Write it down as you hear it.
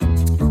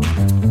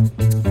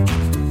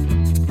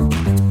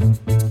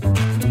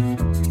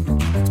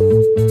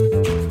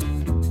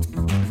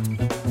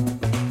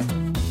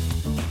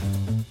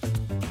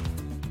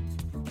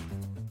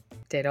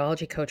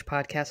Dateology Coach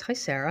podcast. Hi,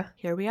 Sarah.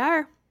 Here we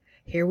are.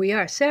 Here we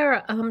are.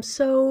 Sarah,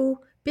 so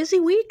busy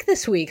week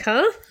this week,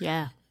 huh?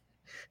 Yeah.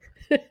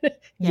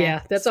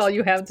 Yeah, that's all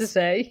you have to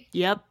say.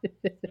 Yep.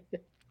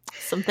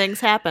 Some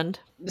things happened.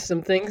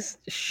 Some things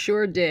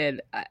sure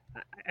did.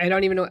 I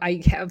don't even know.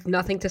 I have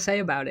nothing to say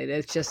about it.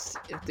 It's just,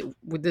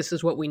 this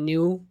is what we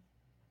knew,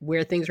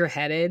 where things were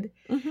headed.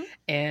 Mm-hmm.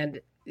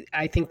 And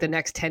I think the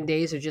next 10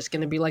 days are just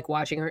going to be like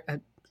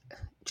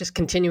just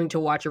continuing to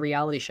watch a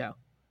reality show.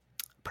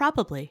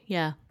 Probably,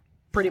 yeah.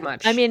 Pretty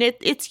much. I mean,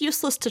 it's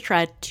useless to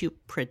try to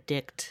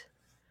predict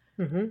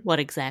what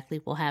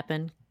exactly will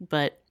happen,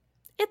 but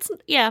it's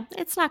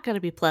not going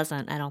to be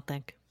pleasant, I don't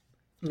think.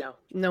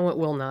 No, it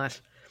will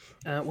not.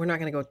 We're not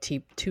going to go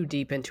too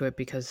deep into it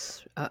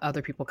because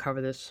other people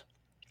cover this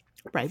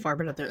far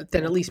better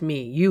than at least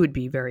me. You would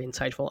be very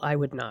insightful. I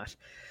would not.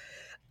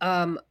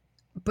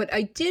 But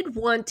I did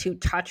want to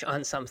touch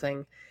on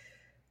something.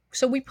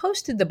 So we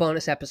posted the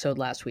bonus episode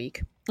last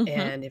week,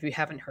 and if you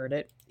haven't heard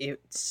it,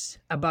 it's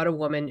about a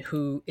woman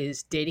who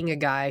is dating a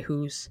guy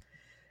who's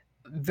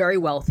very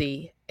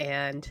wealthy,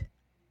 and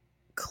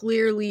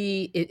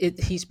clearly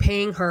he's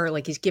paying her,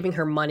 like he's giving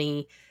her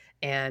money,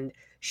 and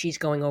she's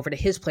going over to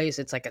his place.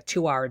 It's like a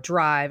 2-hour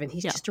drive, and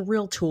he's just a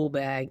real tool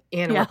bag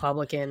and a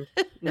Republican.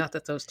 Not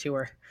that those two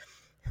are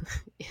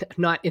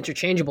not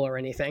interchangeable or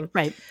anything.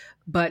 Right.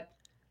 But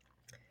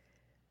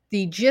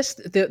the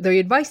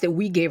advice that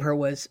we gave her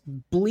was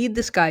bleed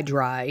this guy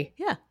dry.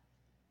 Yeah.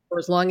 For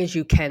as long as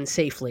you can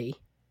safely,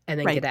 and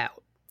then get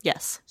out.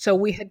 Yes. So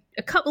we had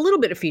a little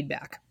bit of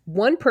feedback.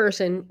 One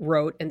person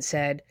wrote and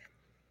said,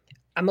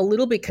 I'm a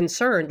little bit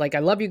concerned. Like, I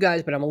love you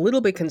guys, but I'm a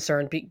little bit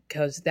concerned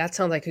because that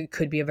sounds like it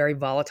could be a very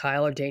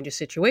volatile or dangerous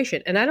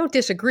situation. And I don't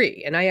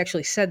disagree. And I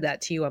actually said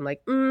that to you. I'm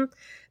like,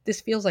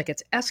 this feels like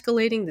it's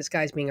escalating. This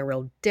guy's being a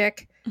real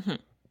dick. Mm-hmm.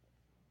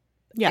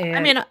 Yeah, and, I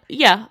mean,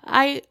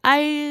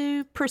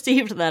 I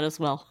perceived that as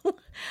well.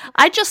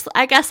 I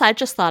guess I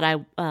just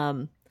thought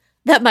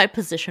that my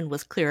position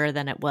was clearer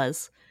than it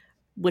was,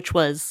 which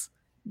was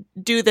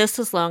do this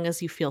as long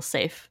as you feel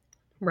safe,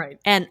 right?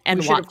 And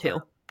want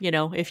to,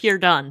 if you're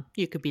done,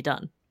 you could be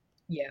done.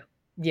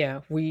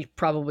 Yeah. We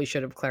probably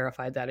should have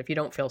clarified that. If you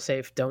don't feel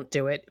safe, don't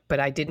do it. But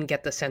I didn't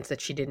get the sense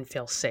that she didn't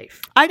feel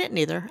safe. I didn't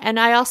either, and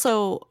I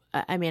also,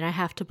 I mean, I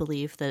have to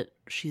believe that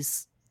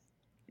she's,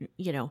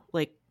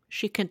 like.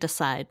 She can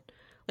decide.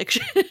 Like,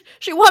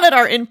 she wanted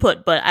our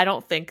input, but I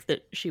don't think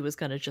that she was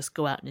going to just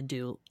go out and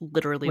do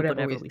literally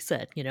whatever we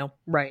said,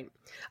 Right.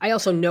 I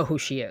also know who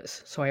she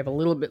is, so I have a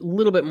little bit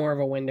more of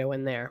a window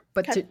in there.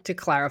 But to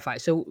clarify,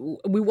 so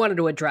we wanted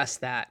to address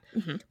that.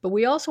 Mm-hmm. But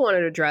we also wanted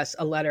to address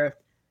a letter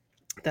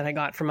that I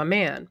got from a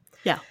man.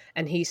 Yeah.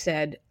 And he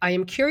said, I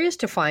am curious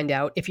to find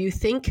out if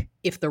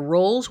the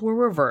roles were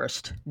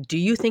reversed, do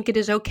you think it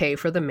is okay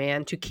for the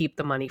man to keep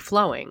the money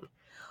flowing?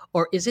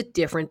 Or is it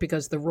different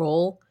because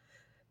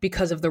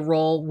of the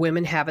role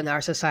women have in our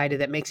society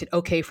that makes it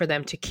okay for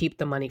them to keep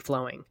the money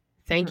flowing?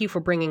 Thank you for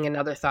bringing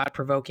another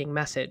thought-provoking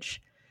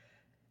message.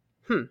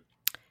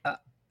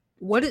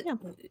 What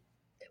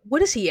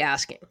is he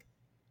asking?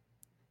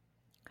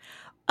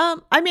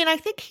 I mean, I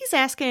think he's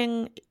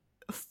asking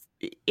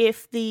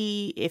if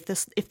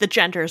the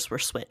genders were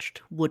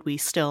switched, would we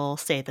still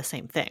say the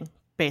same thing?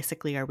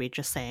 Basically, are we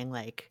just saying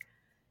like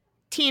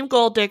team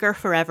gold digger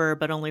forever,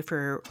 but only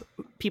for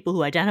people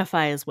who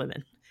identify as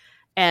women?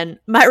 And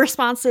my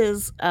response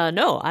is,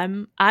 no,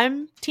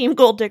 I'm team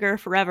gold digger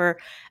forever,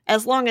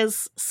 as long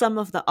as some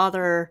of the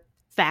other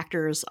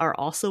factors are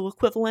also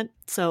equivalent.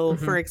 So,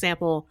 for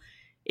example,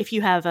 if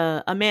you have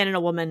a man and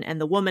a woman,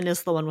 and the woman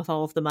is the one with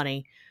all of the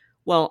money,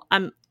 well,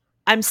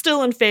 I'm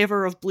still in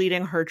favor of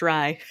bleeding her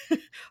dry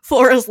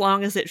for as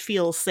long as it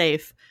feels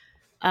safe,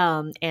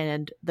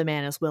 and the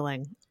man is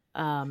willing,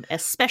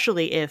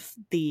 especially if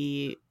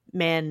the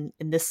man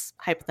in this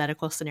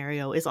hypothetical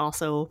scenario is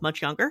also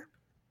much younger.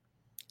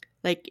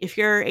 Like, if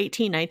you're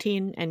 18,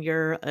 19, and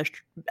you're,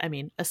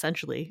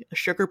 essentially a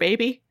sugar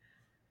baby,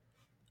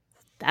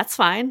 that's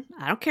fine.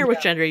 I don't care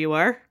what gender you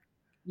are.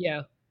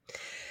 Yeah.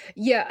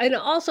 Yeah, and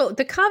also,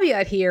 the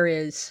caveat here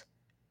is,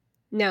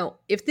 now,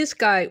 if this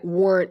guy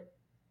weren't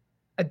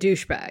a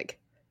douchebag,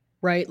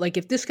 right? Like,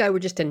 if this guy were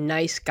just a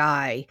nice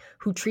guy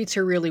who treats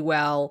her really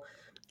well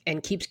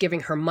and keeps giving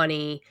her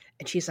money,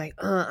 and she's like,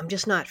 I'm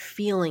just not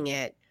feeling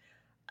it,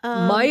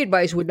 my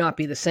advice would not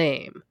be the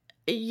same.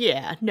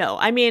 Yeah, no.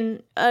 I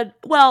mean,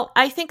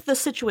 I think the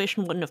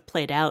situation wouldn't have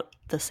played out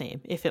the same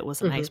if it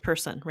was a nice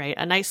person, right?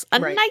 A nice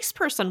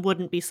person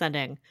wouldn't be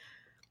sending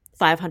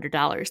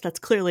 $500. That's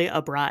clearly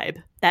a bribe.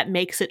 That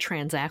makes it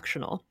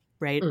transactional,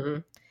 right? Mm-hmm.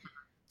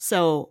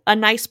 So a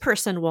nice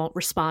person won't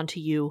respond to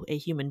you, a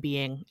human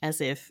being, as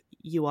if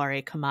you are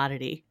a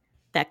commodity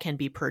that can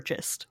be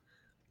purchased.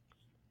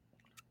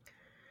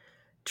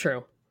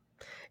 True.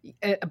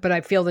 But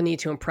I feel the need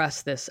to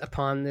impress this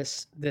upon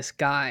this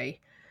guy,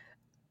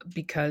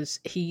 because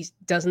he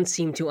doesn't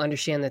seem to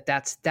understand that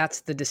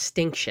that's the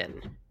distinction.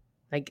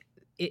 Like,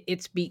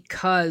 it's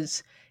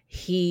because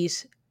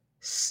he's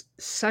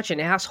such an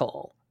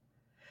asshole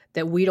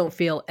that we don't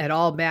feel at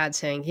all bad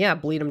saying, yeah,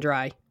 bleed him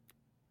dry.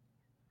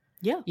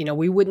 Yeah. You know,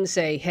 we wouldn't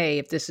say, hey,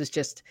 if this is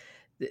just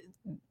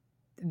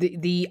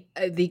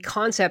the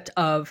concept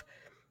of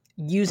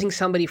using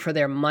somebody for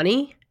their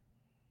money,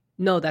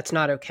 no, that's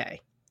not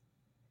okay.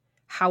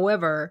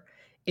 However,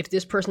 if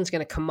this person's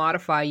going to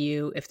commodify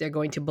you, if they're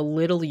going to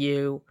belittle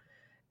you,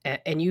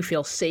 and you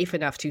feel safe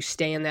enough to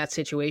stay in that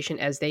situation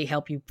as they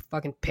help you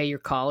fucking pay your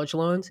college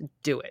loans,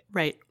 do it.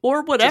 Right.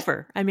 Or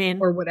whatever. I mean,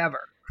 or whatever.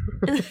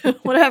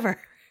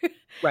 Whatever.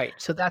 Right.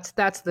 So that's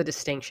the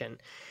distinction.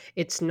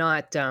 It's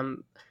not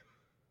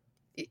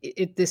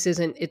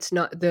it's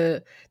not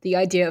the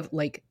idea of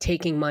like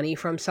taking money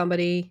from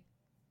somebody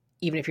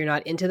even if you're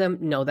not into them.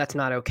 No, that's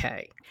not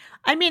okay.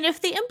 I mean,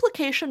 if the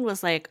implication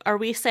was like, are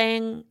we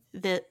saying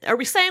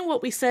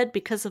what we said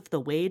because of the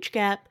wage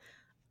gap?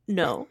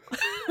 No.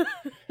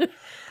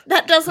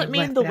 That doesn't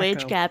mean the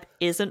wage gap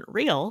isn't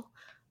real.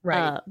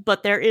 Right.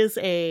 But there is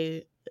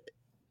a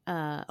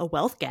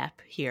wealth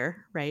gap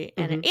here, right?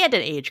 And an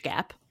age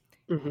gap.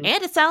 And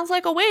it sounds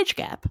like a wage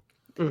gap.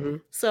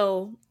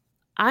 So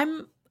I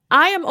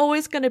am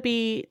always going to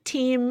be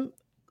team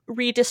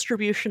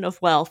redistribution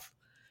of wealth,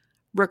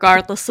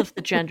 regardless of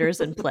the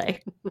genders in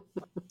play.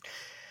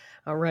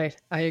 All right.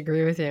 I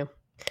agree with you.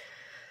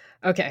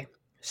 Okay.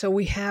 So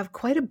we have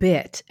quite a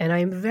bit, and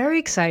I'm very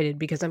excited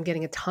because I'm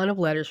getting a ton of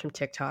letters from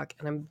TikTok,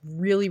 and I'm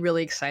really,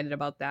 really excited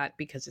about that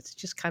because it's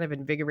just kind of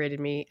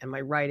invigorated me and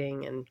my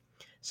writing. And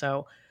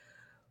so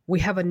we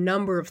have a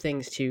number of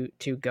things to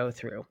go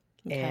through.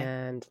 Okay.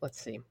 And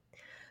let's see.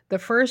 The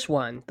first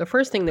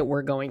thing that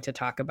we're going to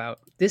talk about,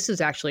 this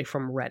is actually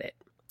from Reddit.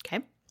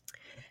 Okay.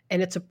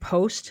 And it's a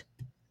post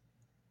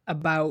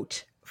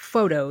about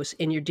photos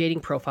in your dating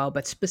profile,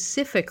 but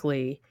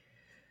specifically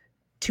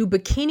to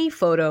bikini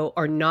photo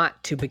or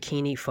not to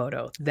bikini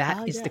photo.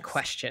 That is the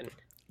question.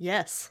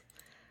 Yes.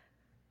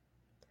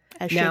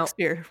 As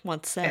Shakespeare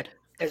once said.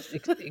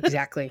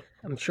 Exactly.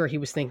 I'm sure he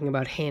was thinking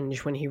about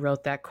Hinge when he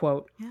wrote that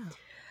quote. Yeah.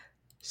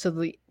 So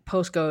the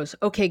post goes,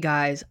 okay,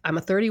 guys, I'm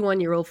a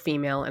 31-year-old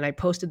female, and I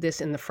posted this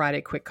in the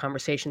Friday Quick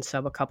Conversation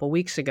sub a couple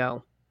weeks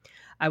ago.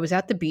 I was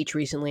at the beach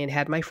recently and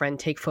had my friend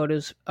take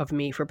photos of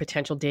me for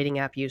potential dating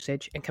app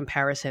usage. In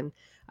comparison,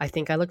 I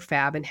think I look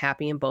fab and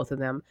happy in both of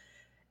them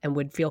and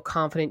would feel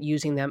confident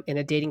using them in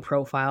a dating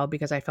profile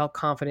because I felt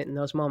confident in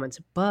those moments.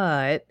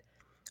 But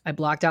I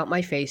blocked out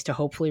my face to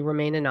hopefully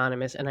remain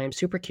anonymous, and I am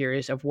super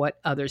curious of what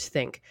others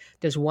think.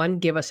 Does one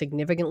give a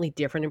significantly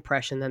different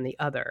impression than the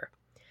other?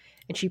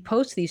 And she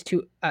posts these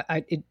two.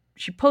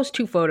 She posts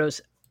two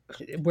photos.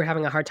 We're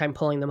having a hard time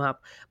pulling them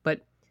up,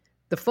 but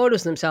the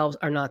photos themselves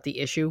are not the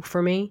issue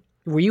for me.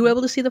 Were you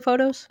able to see the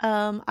photos?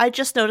 I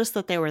just noticed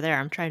that they were there.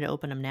 I'm trying to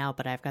open them now,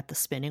 but I've got the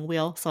spinning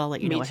wheel, so I'll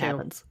let you know what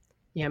happens.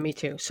 Yeah, me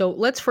too. So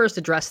let's first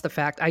address the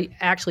fact. I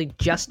actually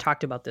just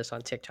talked about this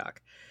on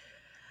TikTok.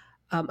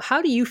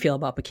 How do you feel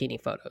about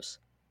bikini photos?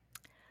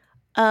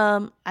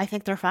 I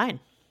think they're fine.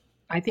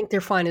 I think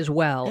they're fine as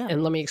well. Yeah.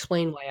 And let me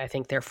explain why I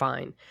think they're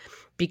fine.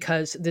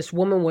 Because this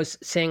woman was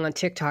saying on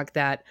TikTok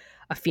that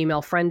a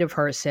female friend of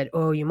hers said,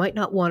 "Oh, you might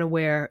not want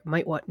to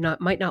might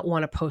not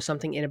want to post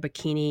something in a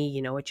bikini.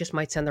 You know, it just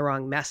might send the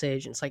wrong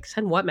message." And it's like,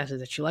 send what message?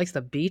 That she likes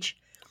the beach,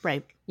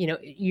 right? You know,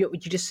 you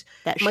just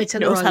that might she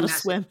knows how to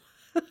swim,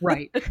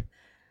 right?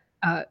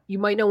 You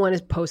might not want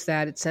to post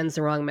that. It sends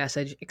the wrong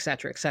message, et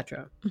cetera, et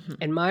cetera.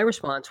 And my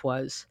response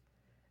was,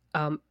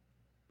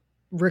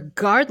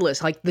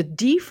 regardless, like the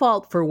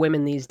default for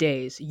women these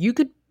days, you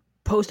could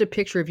post a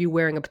picture of you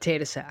wearing a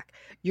potato sack.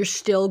 You're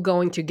still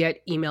going to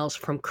get emails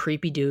from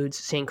creepy dudes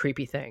saying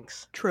creepy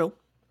things. True.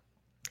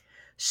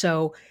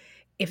 So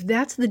if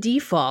that's the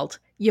default,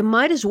 you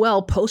might as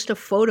well post a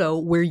photo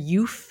where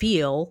you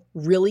feel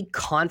really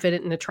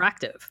confident and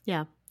attractive.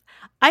 Yeah.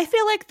 I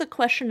feel like the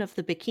question of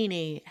the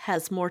bikini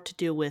has more to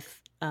do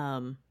with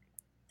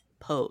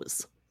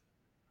pose.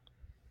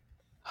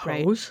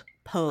 Right?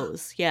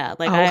 Pose. Yeah.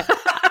 Like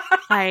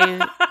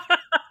I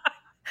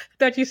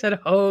thought you said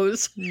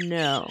hose.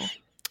 No.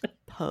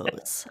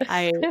 Pose.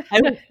 I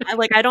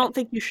don't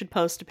think you should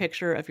post a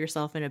picture of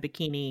yourself in a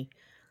bikini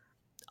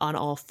on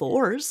all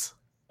fours.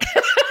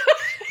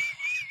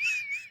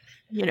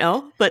 You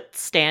know, but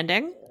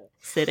standing,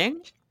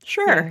 sitting,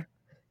 sure.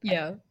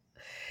 Yeah.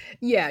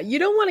 Yeah, you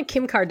don't want to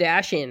Kim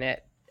Kardashian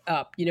it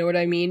up, you know what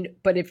I mean?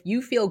 But if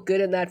you feel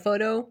good in that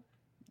photo,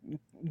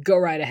 go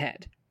right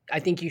ahead. I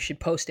think you should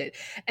post it.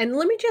 And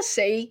let me just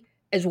say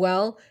as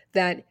well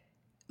that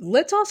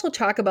let's also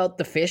talk about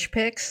the fish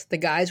pics, the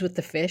guys with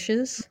the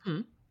fishes.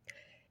 Mm-hmm.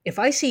 If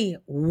I see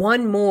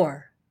one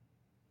more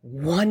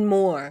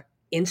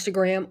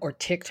Instagram or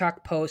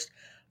TikTok post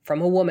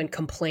from a woman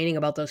complaining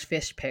about those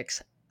fish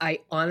pics, I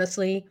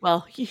honestly...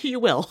 Well, you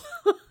will.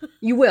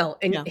 You will.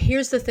 And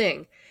here's the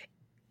thing.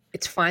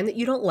 It's fine that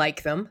you don't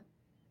like them,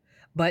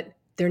 but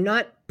they're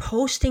not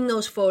posting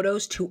those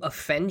photos to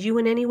offend you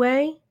in any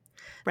way.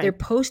 Right. They're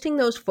posting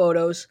those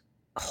photos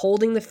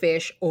holding the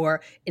fish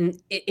or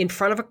in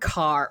front of a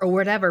car or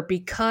whatever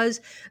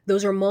because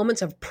those are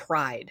moments of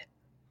pride.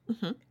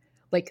 Mm-hmm.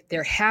 Like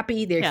they're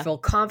happy, they feel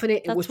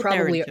confident. That's it was what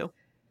probably they're into.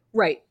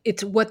 Right.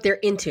 It's what they're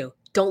into.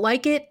 Don't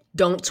like it,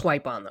 don't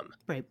swipe on them.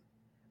 Right.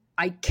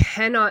 I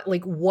cannot,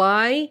 like,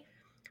 why?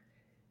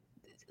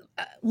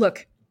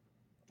 Look,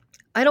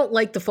 I don't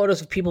like the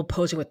photos of people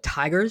posing with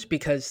tigers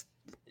because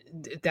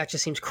that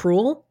just seems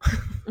cruel.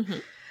 Mm-hmm.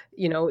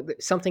 You know,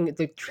 something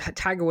the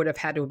tiger would have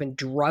had to have been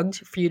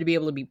drugged for you to be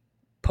able to be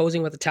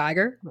posing with a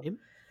tiger. Right.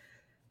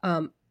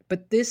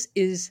 But this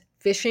is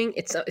fishing.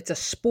 It's a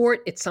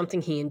sport. It's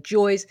something he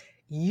enjoys.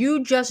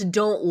 You just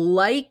don't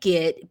like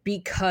it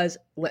because,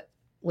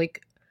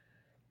 like,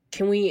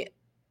 can we?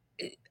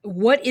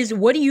 What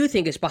do you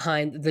think is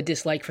behind the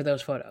dislike for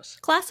those photos?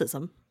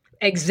 Classism.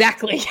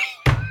 Exactly.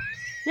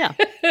 Yeah,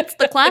 it's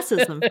the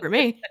classism for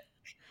me.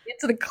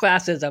 It's the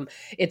classism.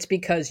 It's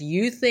because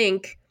you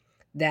think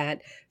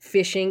that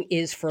fishing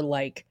is for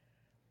like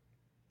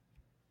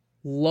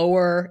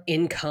lower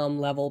income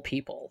level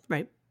people.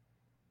 Right.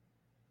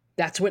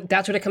 That's what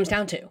it comes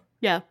down to.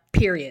 Yeah.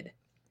 Period.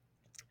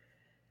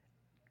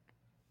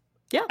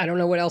 Yeah. I don't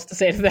know what else to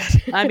say to that.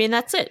 I mean,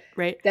 that's it,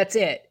 right? That's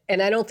it.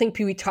 And I don't think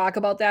we talk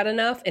about that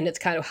enough. And it's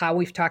kind of how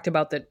we've talked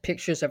about the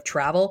pictures of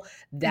travel.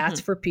 That's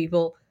for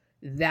people.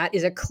 That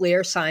is a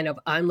clear sign of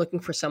I'm looking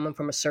for someone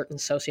from a certain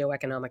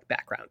socioeconomic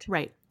background.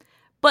 Right.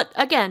 But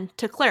again,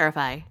 to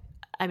clarify,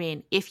 I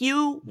mean, if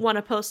you want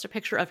to post a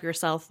picture of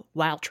yourself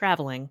while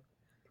traveling,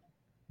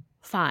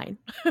 fine,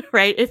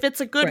 right? If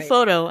it's a good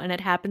photo and it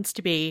happens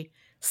to be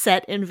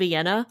set in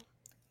Vienna,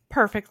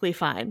 perfectly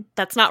fine.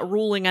 That's not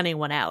ruling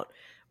anyone out.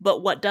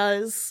 But what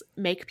does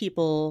make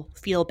people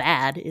feel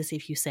bad is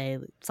if you say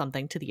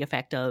something to the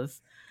effect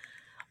of,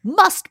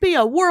 must be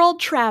a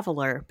world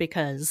traveler,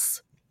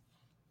 because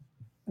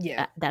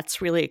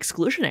that's really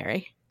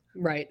exclusionary.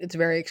 Right. It's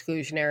very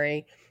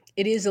exclusionary.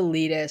 It is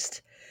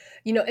elitist.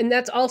 You know, and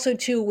that's also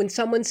too when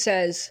someone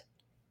says,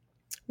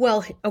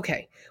 well,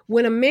 okay,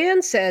 when a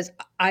man says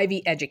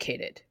Ivy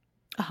educated,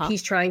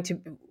 he's trying to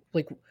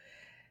like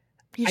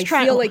he's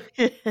trying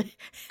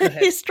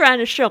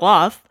to show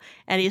off,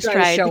 and he's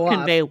trying to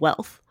convey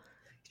wealth.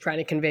 He's trying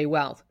to convey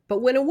wealth.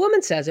 But when a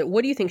woman says it,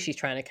 what do you think she's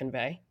trying to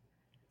convey?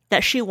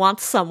 That she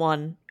wants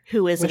someone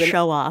who is a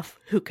show-off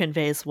who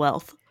conveys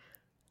wealth.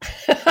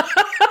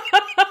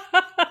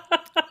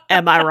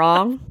 Am I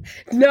wrong?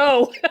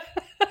 No.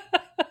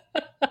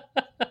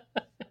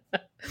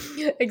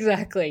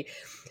 Exactly.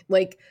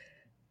 Like,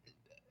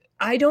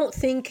 I don't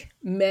think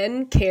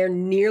men care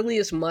nearly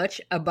as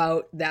much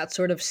about that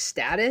sort of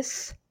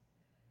status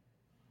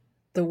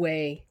the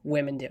way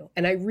women do.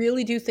 And I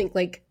really do think,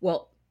 like,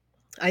 well,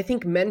 I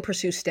think men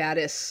pursue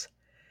status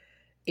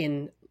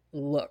in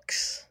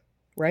looks,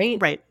 right?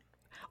 Right.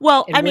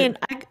 Well, and I mean,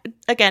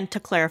 again, to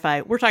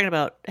clarify, we're talking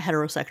about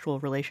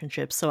heterosexual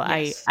relationships, so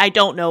yes. I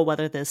don't know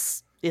whether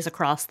this is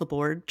across the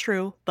board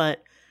true,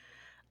 but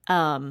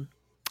I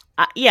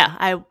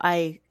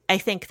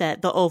think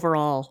that the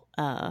overall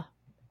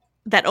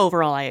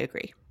I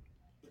agree.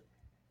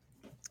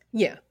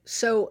 Yeah.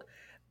 So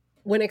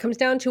when it comes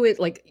down to it,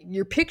 like,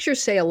 your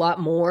pictures say a lot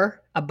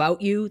more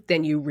about you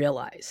than you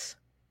realize.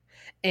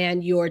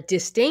 And your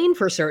disdain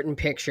for certain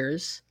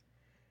pictures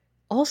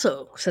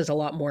also says a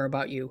lot more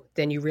about you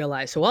than you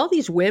realize. So all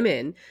these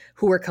women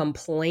who are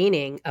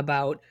complaining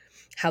about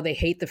how they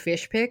hate the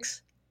fish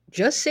pics,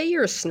 just say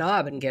you're a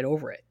snob and get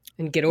over it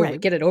and get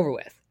it over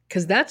with.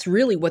 Because that's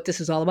really what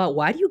this is all about.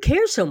 Why do you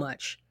care so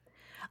much?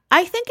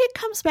 I think it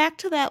comes back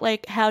to that,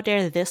 like, how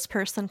dare this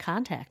person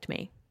contact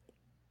me?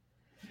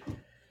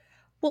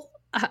 Well,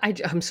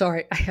 I'm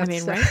sorry.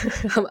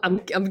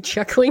 I'm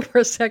chuckling for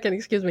a second.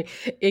 Excuse me.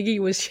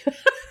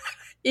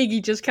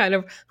 Iggy just kind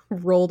of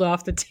rolled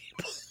off the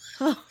table.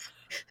 Oh,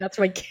 that's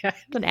my cat.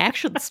 An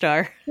action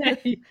star. Yeah,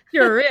 he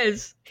sure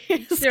is.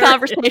 This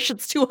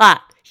conversation's too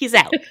hot. He's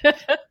out.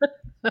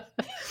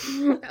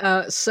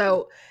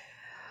 So,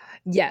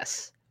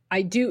 yes,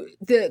 I do.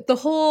 The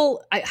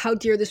whole, how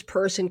dare this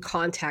person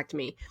contact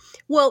me?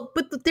 Well,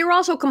 but they're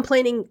also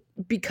complaining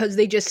because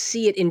they just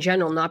see it in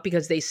general, not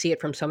because they see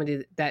it from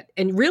somebody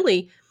and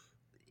really,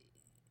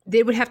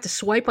 they would have to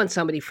swipe on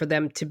somebody for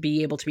them to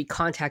be able to be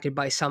contacted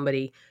by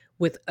somebody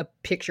with a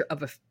picture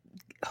of a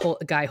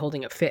guy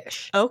holding a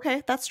fish.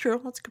 Okay, that's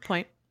true. That's a good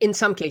point. In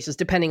some cases,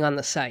 depending on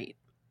the site.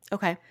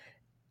 Okay.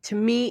 To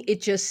me,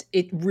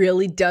 it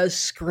really does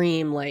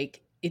scream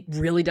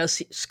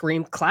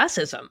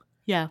classism.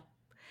 Yeah.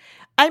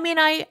 I mean,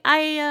 I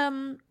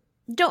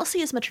don't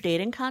see as much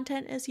dating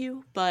content as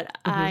you, but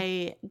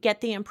I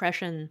get the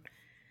impression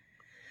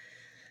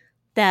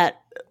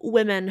that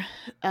women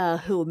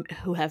who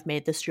have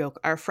made this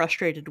joke are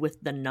frustrated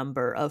with the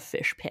number of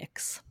fish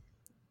pics.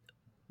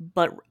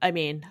 But I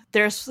mean,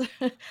 there's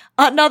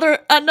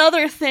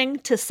another thing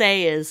to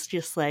say is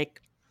just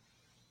like,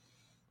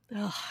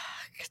 ugh,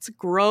 it's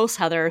gross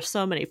how there are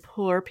so many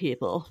poor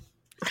people.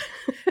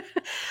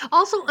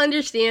 Also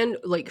understand,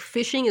 like,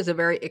 fishing is a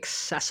very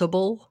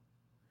accessible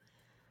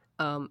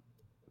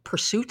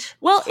pursuit.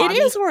 Well, it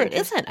is or it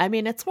isn't. I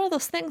mean, it's one of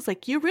those things,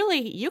 like, you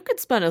could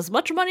spend as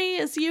much money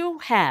as you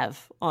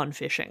have on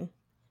fishing.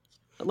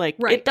 Like,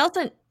 right.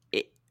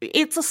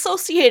 It's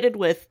associated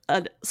with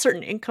a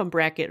certain income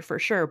bracket for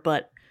sure,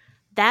 but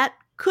that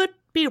could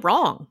be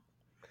wrong.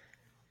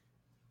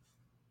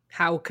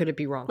 How could it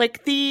be wrong?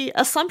 Like, the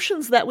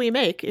assumptions that we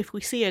make if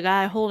we see a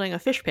guy holding a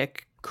fish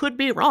pick could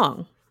be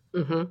wrong.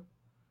 Mm-hmm.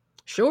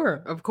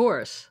 Sure, of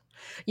course.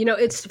 You know,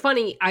 it's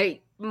funny.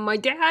 My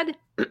dad,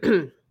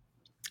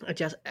 I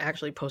just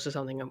actually posted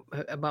something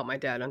about my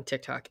dad on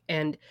TikTok,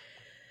 and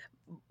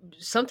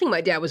something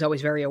my dad was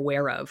always very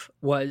aware of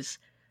was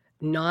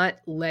not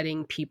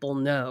letting people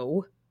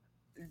know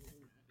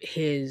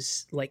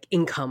his like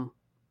income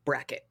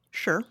bracket.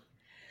 Sure.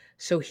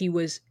 So he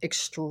was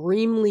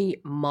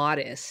extremely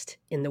modest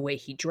in the way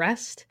he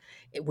dressed,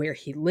 where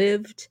he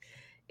lived.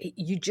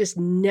 You just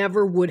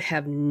never would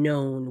have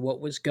known what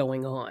was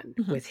going on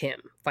with him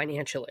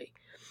financially.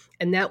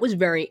 And that was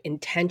very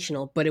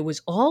intentional, but it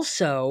was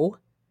also,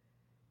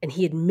 and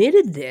he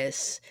admitted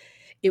this,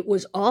 it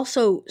was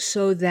also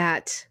so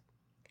that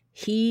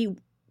he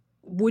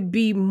would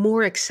be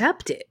more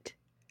accepted.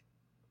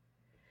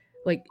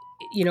 Like,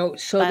 you know,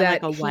 so by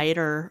that like a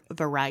wider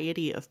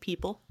variety of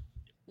people.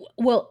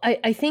 Well,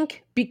 I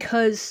think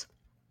because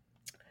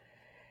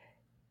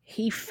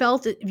he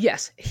felt it.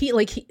 Yes,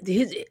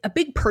 a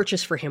big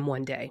purchase for him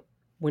one day.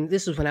 When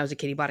I was a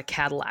kid, he bought a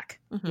Cadillac.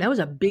 And that was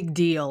a big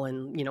deal.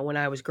 And you know, when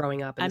I was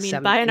growing up, in the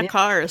 70s, buying a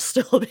car is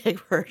still a big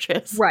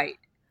purchase, right?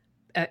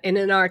 And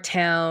in our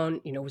town,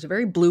 you know, it was a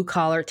very blue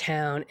collar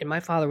town, and my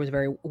father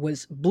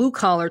was blue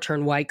collar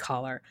turned white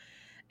collar,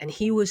 and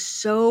he was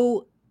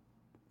so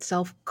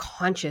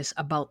self-conscious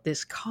about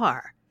this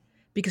car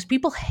because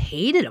people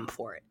hated him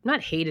for it.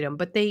 Not hated him,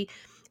 but they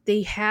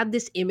had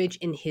this image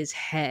in his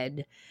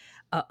head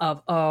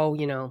of, oh,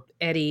 you know,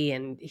 Eddie,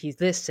 and he's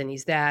this and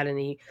he's that, and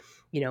he,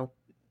 you know,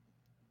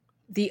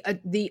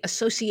 the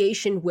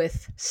association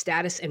with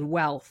status and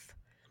wealth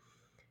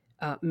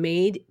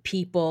made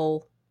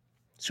people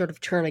sort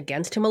of turn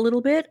against him a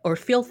little bit or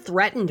feel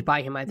threatened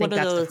by him. I think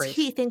that's the phrase.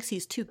 He thinks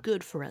he's too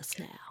good for us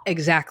now.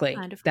 Exactly.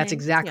 Kind of that's thing.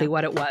 exactly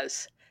what it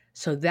was.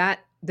 So that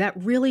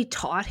really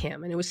taught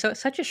him. And it was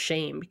such a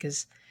shame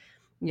because,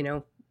 you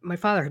know, my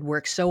father had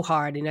worked so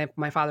hard, and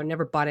my father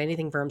never bought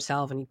anything for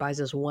himself, and he buys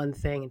this one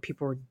thing and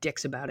people were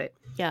dicks about it.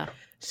 Yeah.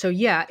 So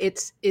yeah,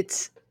 it's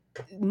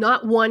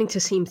not wanting to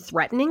seem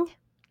threatening.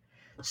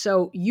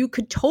 So you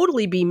could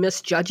totally be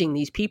misjudging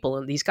these people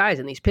and these guys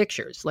in these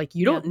pictures. Like,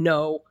 you don't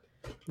know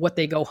what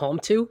they go home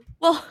to.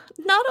 Well,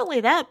 not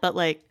only that, but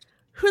like,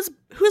 whose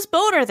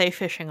boat are they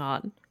fishing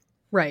on?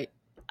 Right.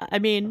 I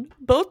mean,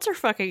 boats are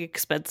fucking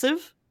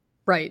expensive.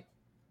 Right.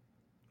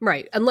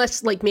 Right.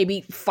 Unless like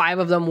maybe 5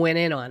 of them went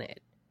in on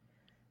it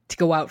to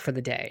go out for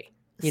the day.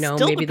 You know,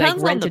 Still maybe they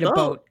rented a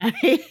boat. I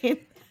mean,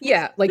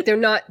 yeah, like they're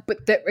not, but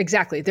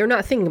exactly. They're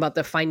not thinking about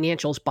the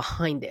financials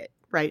behind it.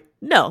 Right.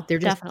 No, They're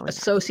just definitely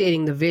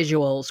associating the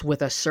visuals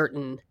with a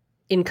certain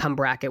income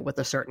bracket with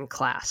a certain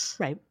class.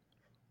 Right.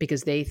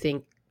 Because they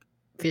think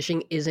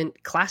fishing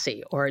isn't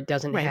classy or it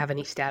doesn't have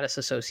any status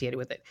associated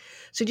with it.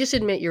 So just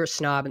admit you're a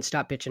snob and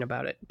stop bitching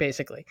about it,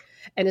 basically.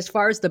 And as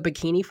far as the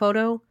bikini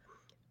photo,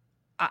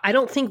 I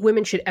don't think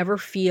women should ever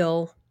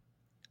feel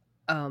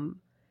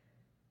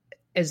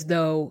as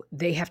though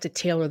they have to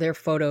tailor their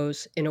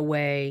photos in a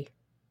way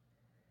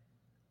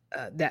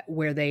that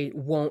where they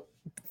won't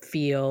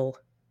feel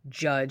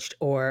judged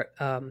or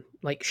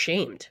like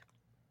shamed.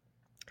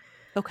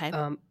 Okay.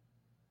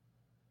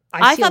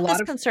 I thought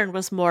this concern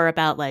was more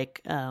about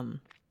like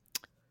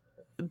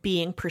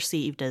being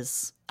perceived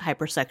as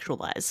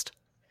hypersexualized.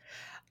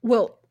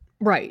 Well,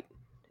 right.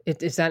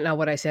 Is that not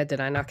what I said? Did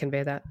I not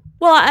convey that?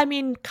 Well, I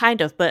mean,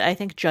 kind of, but I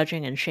think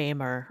judging and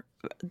shame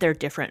they're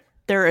different.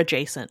 They're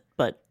adjacent,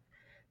 but.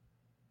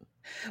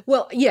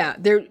 Well, yeah,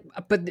 they're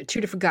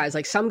two different guys.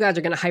 Like some guys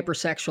are going to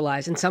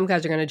hypersexualize and some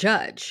guys are going to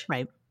judge.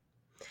 Right.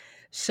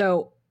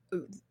 So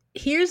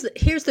here's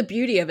the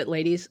beauty of it,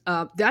 ladies.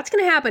 That's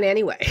going to happen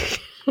anyway.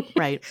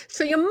 Right.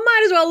 So you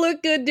might as well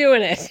look good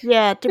doing it.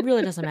 Yeah, it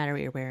really doesn't matter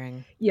what you're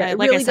wearing. Yeah,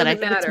 like really I said, I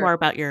think matter. it's more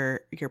about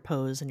your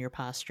pose and your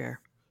posture.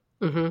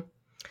 Mm-hmm.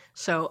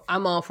 So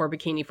I'm all for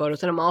bikini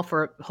photos, and I'm all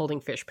for holding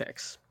fish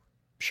pics.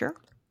 Sure.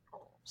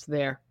 So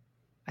there,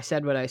 I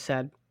said what I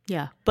said.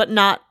 Yeah, but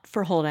not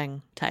for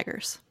holding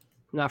tigers.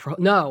 Not for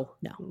no,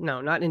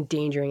 not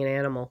endangering an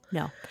animal.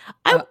 No,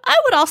 I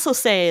would also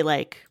say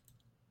like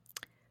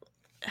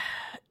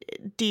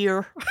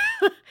deer.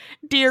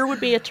 Deer would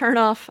be a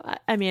turnoff.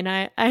 I mean,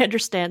 I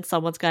understand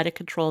someone's got to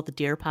control the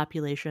deer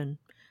population,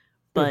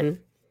 but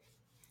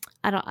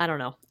I don't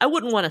know. I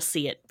wouldn't want to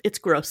see it. It's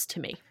gross to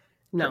me,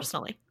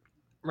 personally.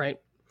 Right.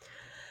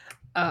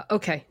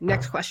 Okay,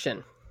 next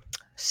question.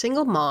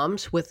 Single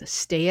moms with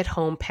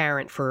stay-at-home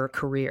parent for a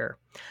career.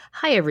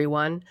 Hi,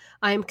 everyone.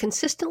 I am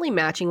consistently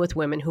matching with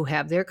women who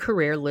have their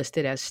career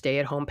listed as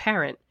stay-at-home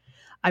parent.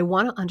 I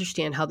want to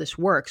understand how this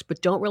works,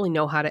 but don't really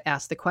know how to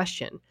ask the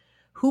question.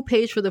 Who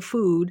pays for the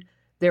food,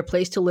 their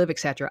place to live,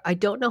 etc.? I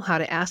don't know how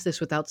to ask this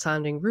without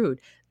sounding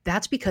rude.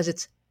 That's because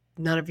it's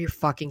none of your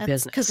fucking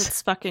business. Because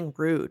it's fucking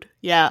rude.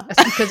 Yeah.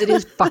 That's because it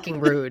is fucking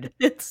rude.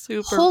 It's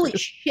super Holy rude.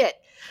 shit.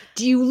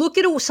 Do you look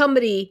at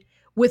somebody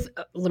with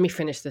let me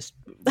finish this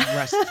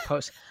rest of this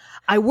post.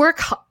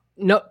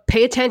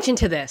 Pay attention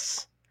to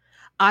this.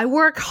 I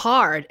work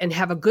hard and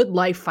have a good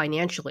life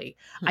financially.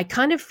 I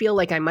kind of feel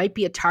like I might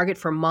be a target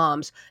for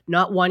moms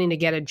not wanting to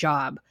get a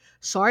job.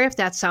 Sorry if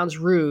that sounds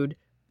rude,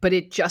 but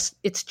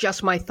it's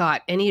just my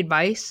thought. Any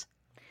advice?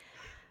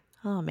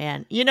 Oh,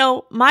 man. You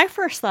know, my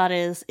first thought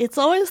is it's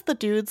always the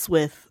dudes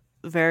with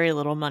very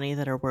little money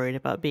that are worried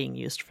about being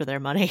used for their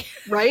money.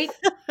 Right?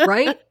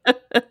 Right?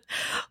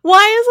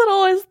 Why is it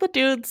always the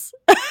dudes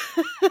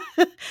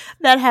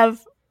that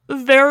have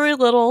very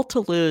little to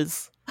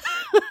lose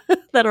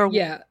that are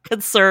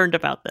concerned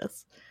about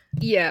this?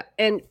 Yeah.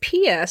 And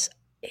P.S.,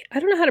 I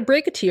don't know how to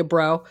break it to you,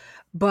 bro,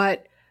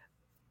 but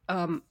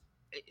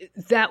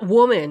that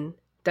woman,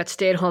 that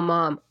stay-at-home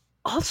mom,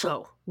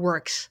 also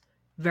works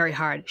very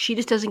hard. She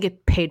just doesn't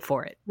get paid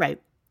for it. Right.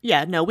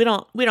 Yeah, no, we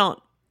don't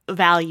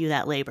value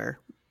that labor.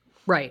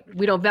 Right.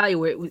 We don't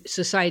value it.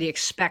 Society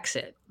expects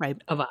it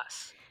of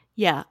us.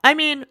 Yeah. I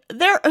mean,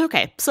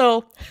 okay,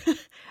 so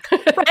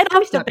right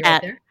off the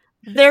bat,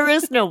 there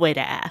is no way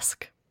to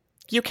ask.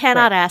 You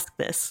cannot ask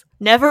this.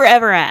 Never,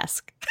 ever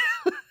ask.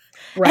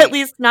 At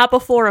least not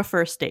before a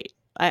first date.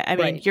 I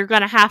mean, you're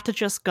going to have to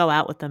just go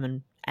out with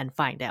them and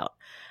find out.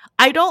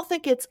 I don't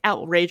think it's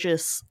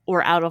outrageous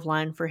or out of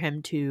line for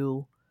him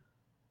to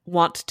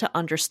want to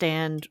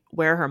understand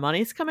where her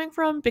money's coming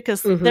from,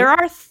 because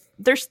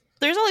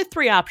there's only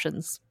 3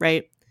 options,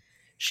 right?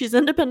 She's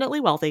independently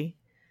wealthy,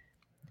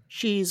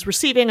 she's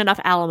receiving enough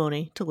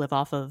alimony to live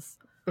off of,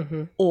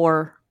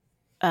 or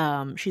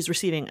she's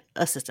receiving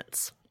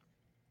assistance.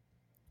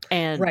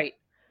 And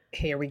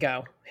here we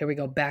go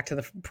back to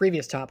the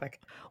previous topic.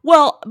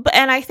 Well,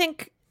 and I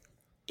think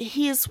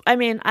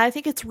I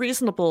think it's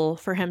reasonable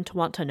for him to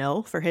want to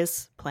know for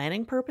his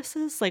planning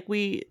purposes. Like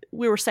we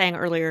were saying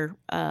earlier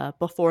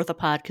before the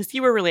pod, because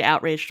you were really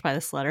outraged by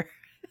this letter.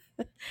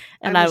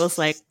 And I was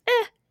like,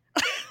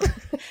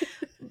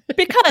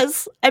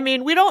 because, I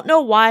mean, we don't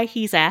know why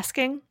he's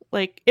asking.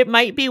 Like, it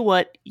might be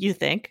what you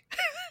think.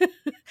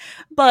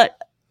 But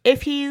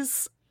if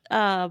he's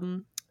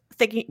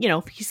thinking,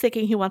 if he's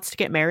thinking he wants to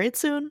get married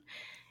soon,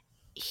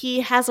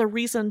 he has a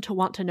reason to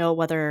want to know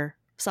whether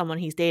someone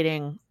he's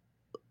dating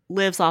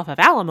lives off of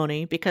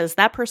alimony, because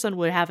that person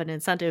would have an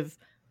incentive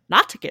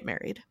not to get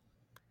married.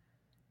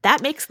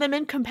 That makes them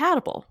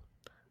incompatible.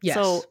 Yes.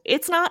 So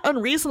it's not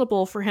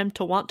unreasonable for him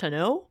to want to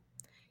know.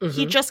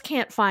 He just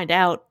can't find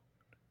out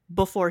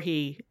before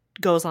he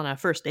goes on a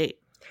first date.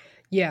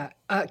 Yeah.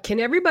 Can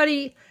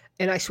everybody,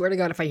 and I swear to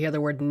God, if I hear the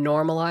word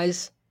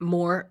normalize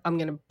more, I'm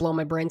going to blow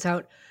my brains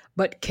out.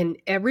 But can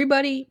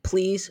everybody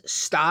please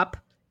stop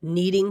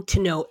needing to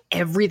know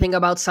everything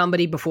about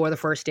somebody before the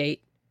first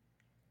date?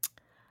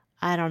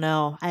 I don't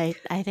know. I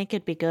think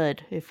it'd be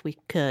good if we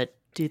could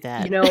do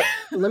that.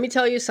 Let me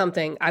tell you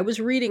something. I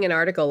was reading an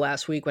article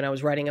last week when I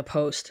was writing a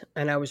post,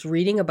 and I was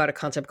reading about a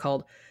concept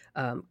called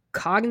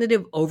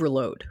cognitive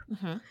overload.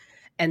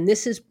 And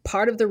this is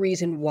part of the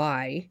reason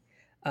why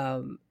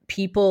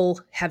people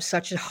have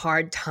such a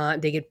hard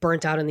time. They get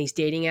burnt out on these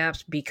dating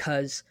apps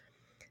because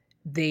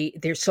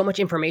there's so much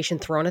information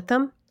thrown at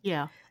them.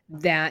 Yeah.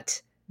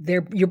 That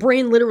your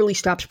brain literally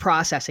stops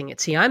processing it.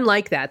 See, I'm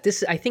like that.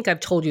 I think I've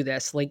told you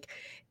this. Like,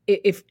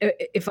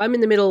 if I'm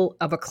in the middle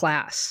of a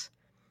class,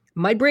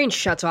 my brain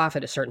shuts off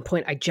at a certain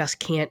point. I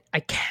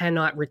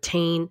cannot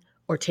retain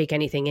or take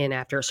anything in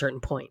after a certain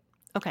point.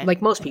 Okay.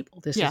 Like most people.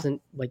 This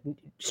isn't like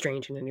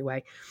strange in any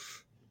way.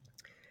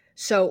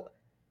 So,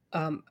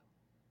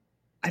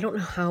 I don't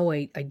know how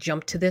I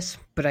jumped to this,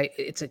 but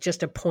it's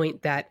just a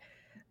point that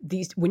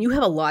when you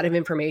have a lot of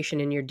information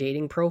in your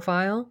dating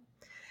profile,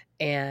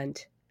 and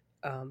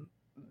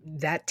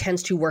that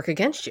tends to work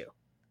against you.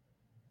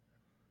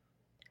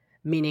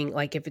 Meaning,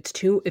 like,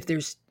 if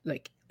there's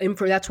like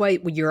info, that's why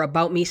your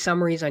about me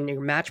summaries on your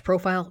match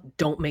profile,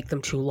 don't make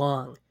them too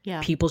long.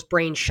 Yeah. People's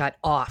brains shut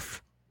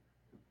off.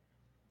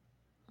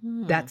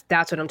 That's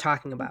what I'm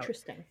talking about.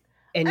 Interesting.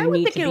 And I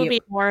would think it would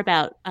be more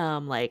about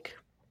like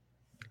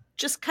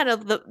just kind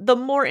of the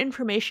more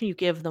information you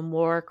give, the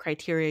more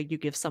criteria you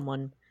give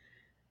someone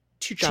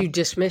to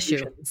dismiss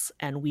you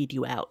and weed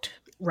you out.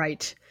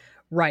 Right.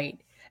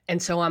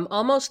 And so I'm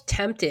almost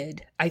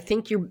tempted. I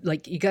think you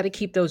got to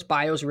keep those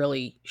bios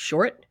really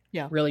short,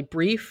 really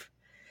brief.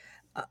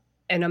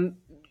 And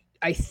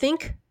I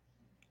think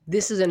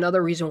this is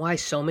another reason why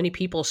so many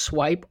people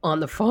swipe on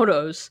the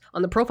photos,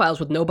 on the profiles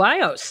with no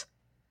bios.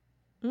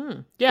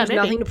 Yeah, there's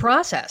nothing to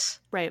process.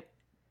 Right.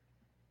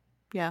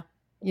 Yeah.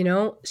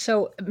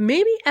 So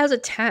maybe as a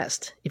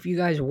test, if you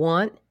guys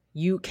want,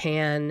 you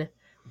can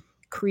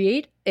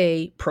create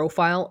a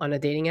profile on a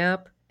dating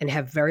app and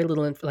have very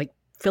little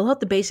fill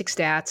out the basic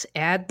stats,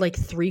 add like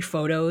 3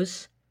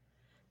 photos,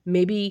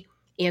 maybe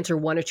answer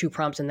 1 or 2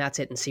 prompts, and that's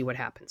it, and see what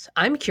happens.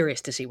 I'm curious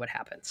to see what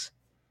happens.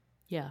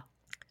 Yeah.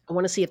 I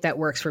want to see if that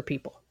works for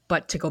people.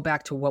 But to go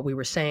back to what we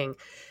were saying,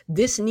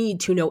 this need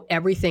to know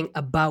everything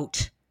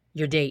about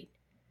your date.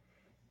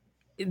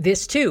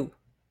 This too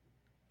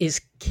is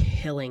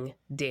killing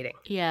dating.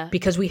 Yeah.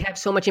 Because we have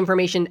so much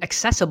information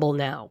accessible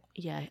now.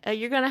 Yeah.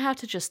 You're going to have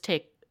to just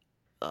take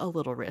a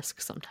little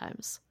risk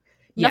sometimes.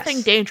 Yes.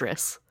 Nothing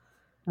dangerous.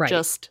 Right.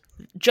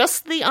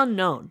 Just the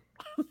unknown.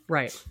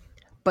 Right.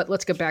 But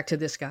let's get back to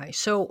this guy.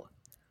 So,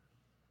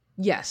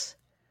 yes,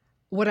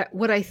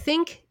 what I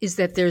think is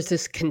that there's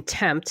this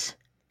contempt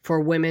for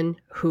women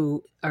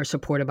who are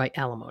supported by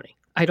alimony.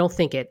 I don't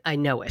think it. I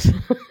know it.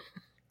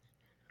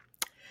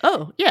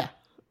 Oh, yeah.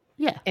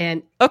 Yeah.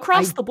 And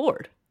across the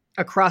board.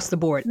 Across the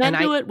board. Men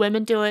do it,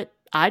 women do it,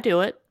 I do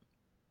it.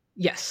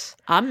 Yes.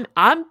 I'm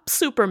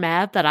super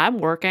mad that I'm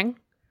working.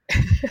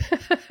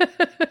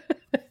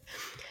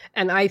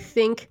 And I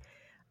think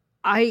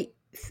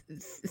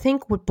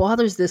what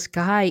bothers this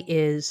guy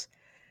is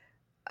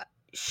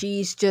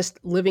she's just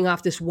living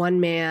off this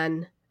one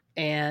man,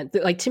 and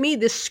like, to me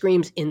this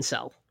screams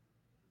incel.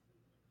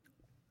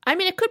 I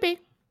mean, it could be.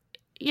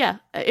 Yeah,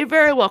 it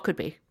very well could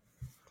be.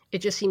 It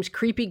just seems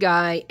creepy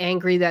guy,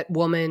 angry that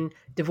woman,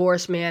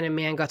 divorced man, and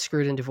man got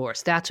screwed in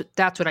divorce. That's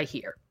what I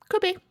hear.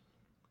 Could be.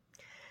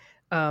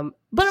 But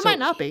it might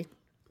not be.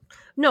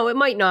 No, it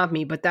might not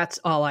be, but that's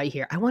all I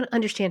hear. I want to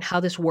understand how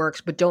this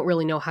works, but don't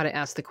really know how to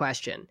ask the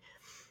question.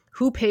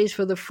 Who pays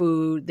for the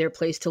food, their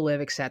place to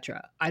live,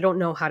 etc.? I don't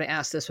know how to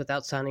ask this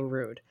without sounding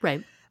rude.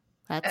 Right.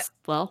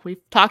 Well,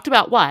 we've talked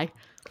about why.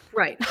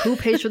 Right. Who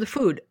pays for the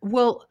food?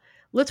 Well,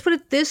 let's put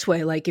it this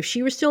way. Like, if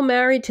she were still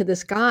married to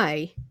this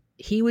guy,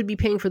 he would be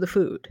paying for the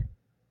food.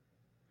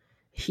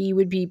 He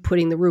would be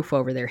putting the roof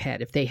over their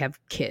head if they have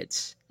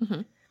kids.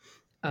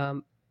 Mm-hmm.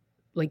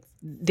 Like,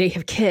 they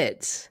have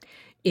kids.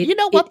 You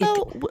know what,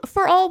 though?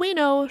 For all we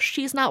know,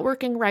 she's not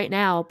working right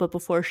now, but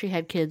before she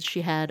had kids,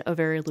 she had a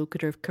very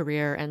lucrative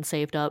career and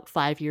saved up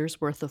 5 years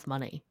worth of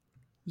money.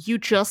 You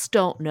just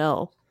don't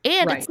know.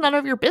 And It's none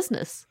of your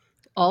business.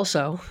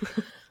 Also,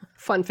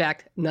 fun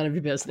fact, none of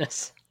your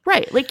business.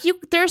 Right. Like,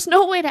 there's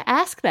no way to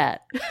ask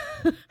that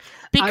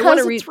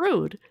because it's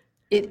rude.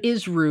 It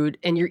is rude,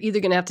 and you're either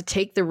going to have to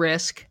take the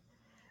risk,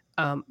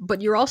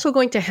 but you're also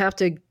going to have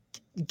to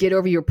get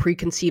over your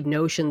preconceived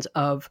notions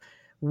of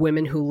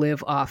women who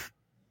live off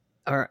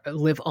or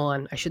live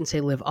on. I shouldn't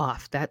say live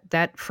off.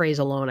 That phrase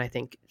alone, I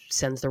think,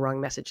 sends the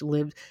wrong message.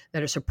 Live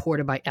that are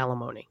supported by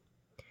alimony.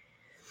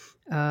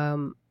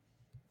 The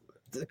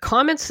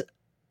comments.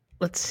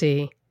 Let's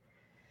see.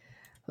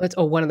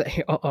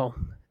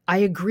 I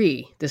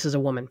agree. This is a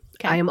woman.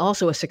 Okay. I am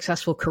also a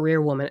successful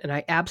career woman, and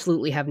I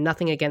absolutely have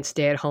nothing against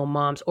stay-at-home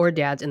moms or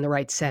dads in the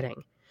right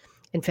setting.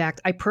 In fact,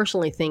 I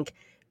personally think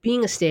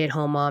being a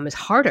stay-at-home mom is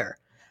harder.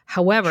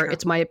 However,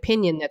 It's my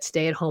opinion that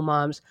stay-at-home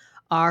moms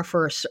are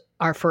for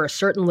a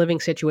certain living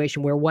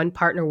situation where one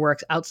partner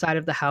works outside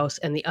of the house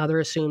and the other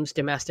assumes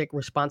domestic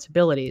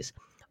responsibilities.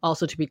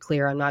 Also, to be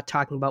clear, I'm not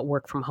talking about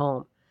work from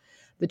home.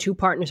 The two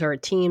partners are a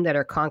team that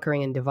are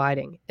conquering and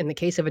dividing. In the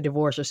case of a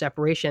divorce or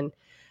separation,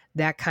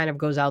 that kind of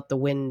goes out the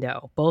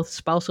window. Both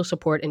spousal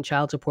support and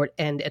child support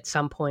end at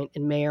some point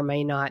and may or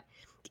may not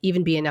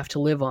even be enough to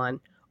live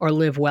on or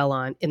live well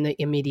on in the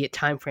immediate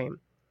time frame.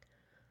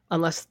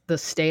 Unless the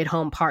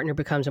stay-at-home partner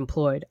becomes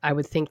employed, I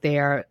would think they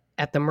are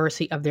at the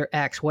mercy of their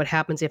ex. What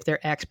happens if their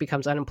ex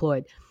becomes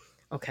unemployed?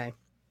 Okay.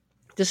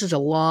 This is a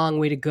long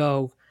way to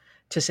go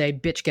to say,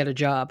 bitch, get a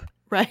job.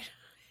 Right.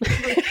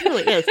 It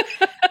really is.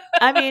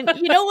 I mean,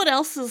 you know what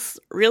else is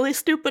really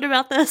stupid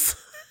about this?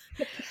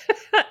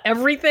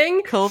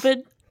 Everything?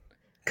 COVID.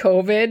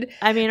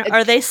 I mean,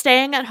 are they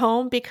staying at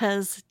home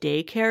because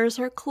daycares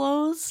are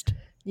closed?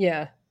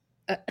 Yeah.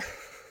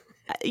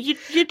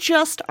 You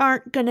just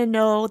aren't going to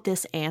know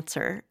this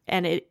answer.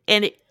 And it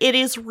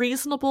is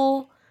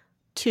reasonable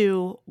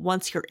to,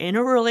 once you're in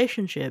a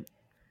relationship,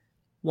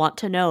 want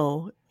to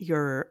know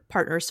your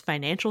partner's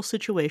financial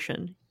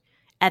situation.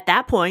 At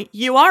that point,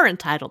 you are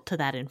entitled to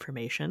that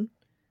information.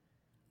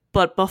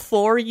 But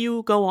before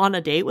you go on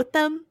a date with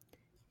them,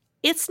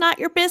 it's not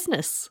your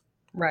business.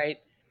 Right.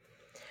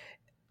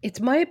 It's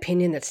my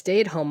opinion that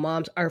stay-at-home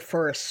moms are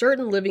for a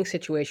certain living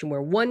situation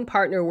where one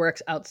partner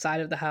works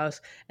outside of the house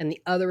and the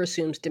other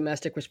assumes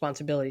domestic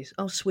responsibilities.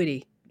 Oh,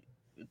 sweetie,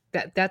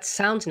 that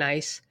sounds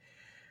nice.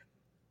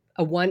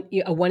 A one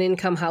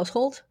income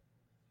household?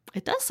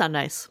 It does sound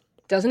nice.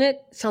 Doesn't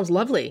it? Sounds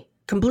lovely.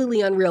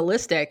 Completely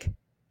unrealistic,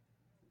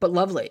 but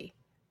lovely.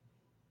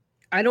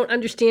 I don't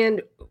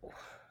understand.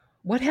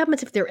 What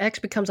happens if their ex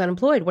becomes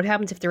unemployed? What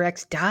happens if their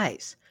ex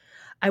dies?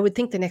 I would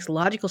think the next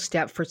logical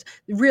step for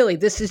really,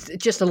 this is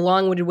just a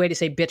long-winded way to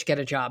say, bitch, get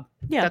a job.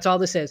 Yeah. That's all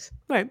this is.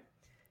 Right.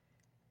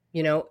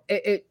 You know,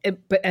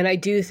 and I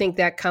do think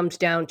that comes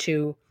down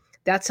to,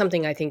 that's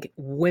something I think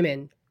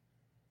women,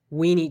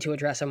 we need to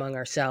address among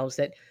ourselves,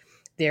 that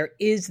there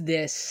is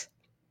this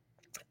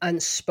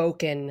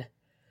unspoken,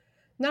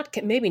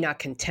 maybe not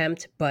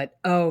contempt, but,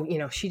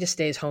 she just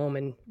stays home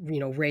and,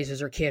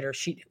 raises her kid, or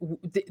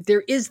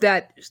there is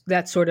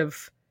that sort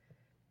of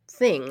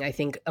thing, I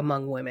think,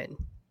 among women,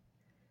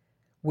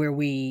 where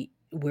we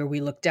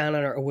look down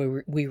on it, or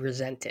where we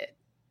resent it,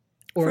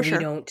 or we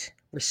don't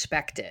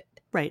respect it.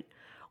 Right.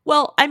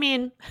 Well, I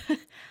mean,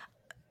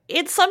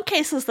 in some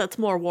cases that's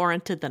more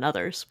warranted than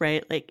others,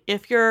 right? Like,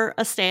 if you're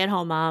a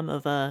stay-at-home mom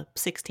of a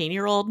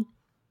 16-year-old,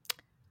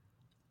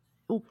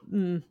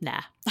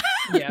 nah.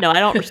 Yeah. No, I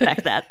don't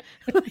respect that.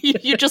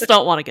 You just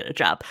don't want to get a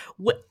job.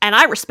 And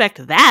I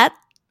respect that.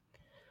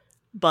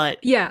 but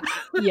yeah.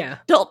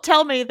 don't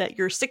tell me that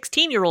your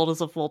 16-year-old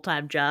is a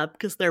full-time job,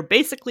 because they're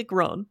basically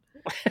grown.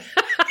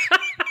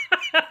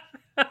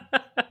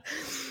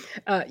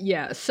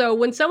 Yeah. So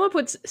when someone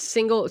puts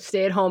single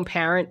stay-at-home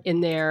parent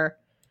in there,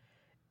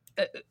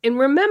 and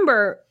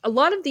remember, a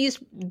lot of these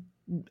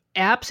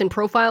apps and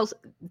profiles,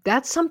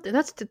 that's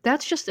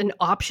just an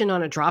option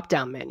on a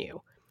drop-down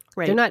menu.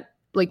 Right. They're not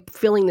like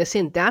filling this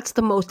in. That's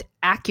the most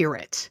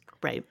accurate.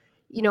 Right.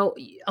 You know,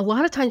 a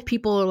lot of times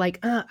people are like,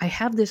 I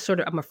have this sort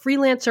of, I'm a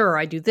freelancer or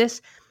I do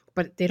this,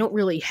 but they don't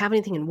really have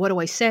anything. And what do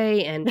I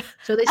say? And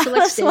so they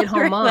select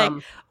stay-at-home mom.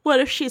 Like, what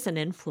if she's an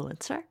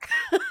influencer?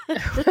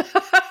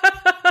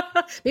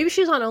 Maybe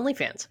she's on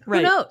OnlyFans.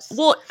 Right. Who knows?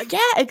 Well, yeah,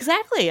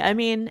 exactly. I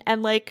mean,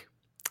 and like,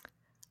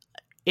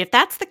 if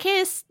that's the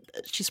case,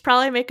 she's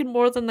probably making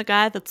more than the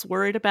guy that's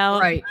worried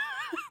about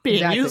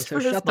being used for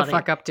his shut money. The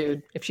fuck up,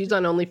 dude. If she's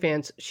on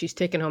OnlyFans, she's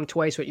taking home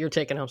twice what you're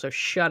taking home. So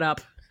shut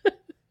up.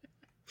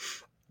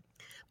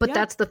 But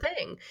that's the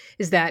thing,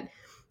 is that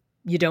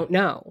you don't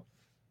know.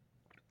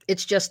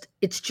 It's just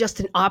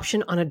an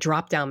option on a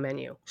drop-down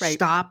menu. Right.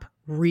 Stop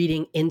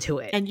reading into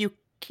it. And you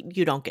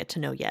don't get to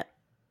know yet.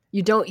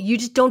 You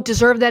just don't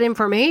deserve that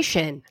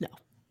information. No.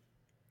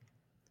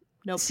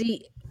 Nope.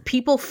 See,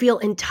 people feel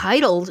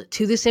entitled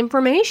to this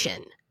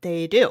information.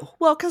 They do.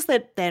 Well, because they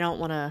don't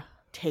want to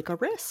take a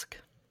risk.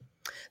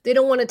 They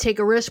don't want to take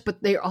a risk, but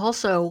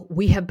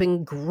we have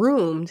been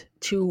groomed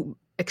to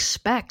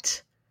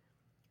expect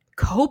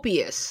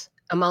copious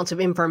amounts of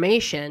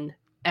information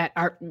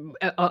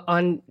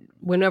on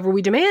whenever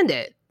we demand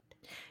it.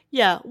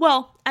 Yeah,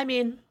 well, I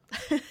mean,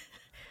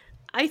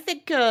 I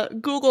think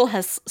Google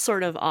has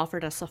sort of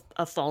offered us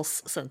a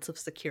false sense of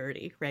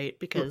security, right?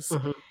 Because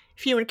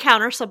if you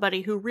encounter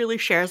somebody who really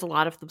shares a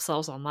lot of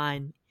themselves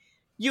online,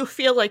 you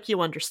feel like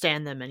you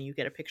understand them and you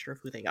get a picture of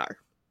who they are.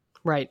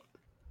 Right.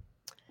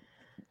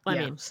 I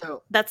mean,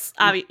 so that's,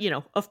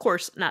 of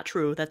course, not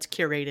true. That's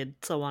curated,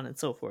 so on and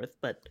so forth.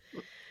 But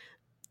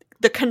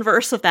the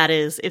converse of that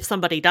is, if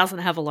somebody doesn't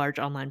have a large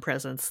online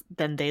presence,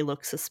 then they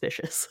look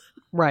suspicious.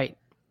 Right.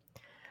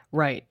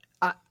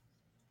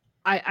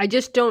 I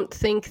just don't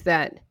think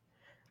that,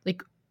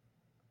 like,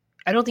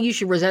 I don't think you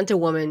should resent a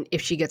woman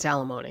if she gets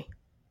alimony.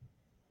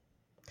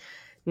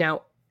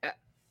 Now,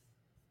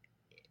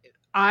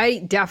 I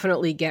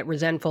definitely get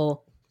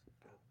resentful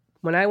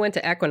when I went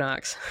to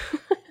Equinox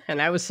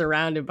and I was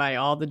surrounded by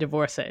all the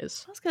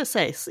divorcees. I was going to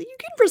say, so you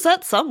can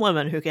resent some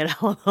women who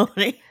get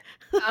alimony.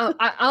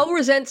 I'll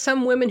resent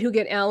some women who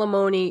get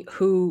alimony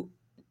who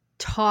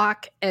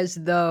talk as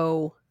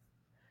though,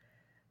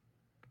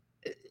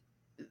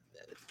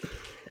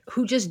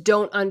 who just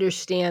don't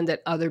understand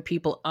that other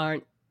people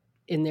aren't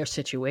in their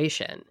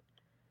situation.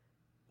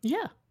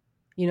 Yeah.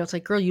 You know, it's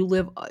like, girl,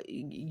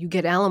 you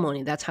get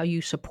alimony. That's how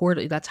you support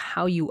it. That's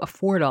how you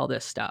afford all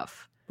this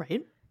stuff.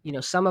 Right. You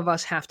know, some of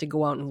us have to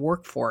go out and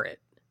work for it.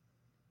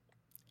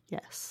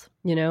 Yes.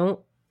 You know,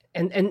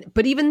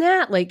 but even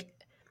that, like,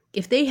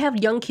 if they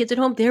have young kids at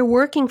home, they're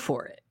working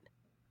for it.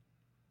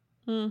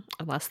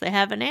 Unless they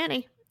have a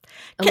nanny.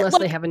 The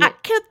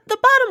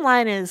bottom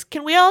line is,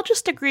 can we all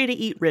just agree to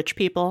eat rich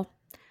people?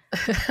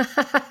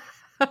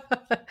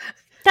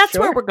 That's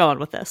where we're going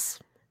with this.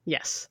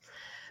 Yes.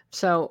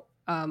 So,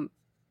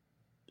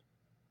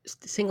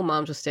 single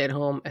moms with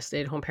a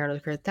stay-at-home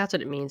parent, that's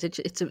what it means.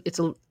 It's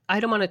an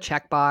item on a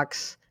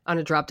checkbox on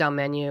a drop-down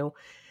menu.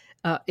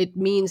 It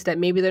means that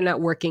maybe they're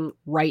not working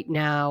right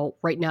now.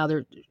 Right now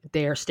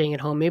they're staying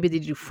at home. Maybe they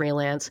do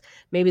freelance.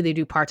 Maybe they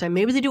do part-time.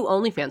 Maybe they do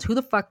OnlyFans. Who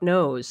the fuck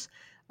knows?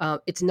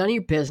 It's none of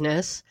your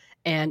business.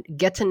 And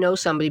get to know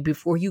somebody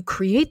before you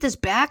create this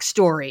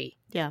backstory.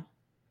 Yeah.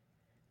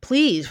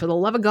 Please, for the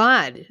love of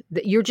God,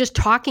 that you're just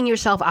talking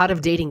yourself out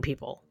of dating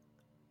people.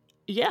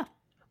 Yeah.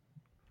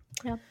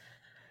 Yeah.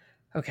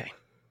 Okay.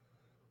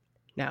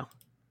 Now,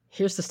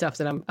 here's the stuff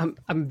that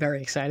I'm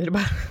very excited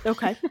about.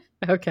 Okay.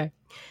 Okay.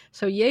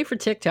 So yay for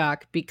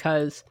TikTok,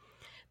 because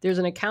there's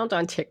an account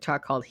on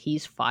TikTok called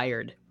He's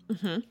Fired.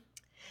 Mm-hmm.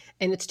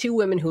 And it's two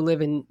women who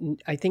live in,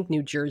 I think,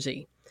 New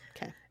Jersey.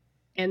 Okay.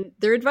 And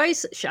their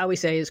advice, shall we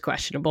say, is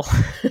questionable.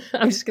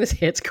 I'm just going to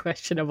say it's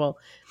questionable.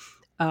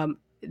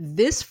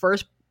 This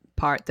first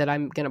part that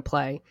I'm going to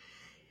play,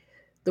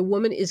 the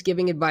woman is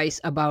giving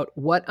advice about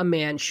what a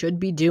man should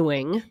be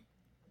doing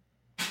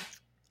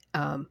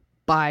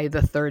by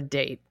the third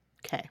date.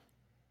 Okay.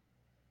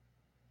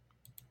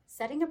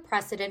 Setting a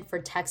precedent for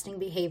texting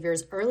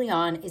behaviors early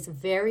on is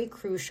very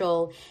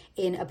crucial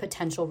in a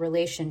potential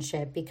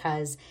relationship,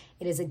 because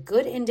it is a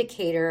good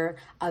indicator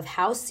of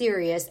how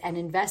serious and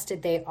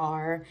invested they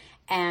are,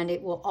 and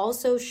it will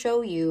also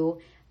show you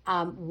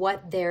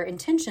what their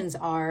intentions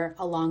are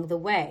along the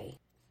way.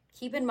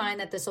 Keep in mind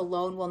that this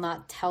alone will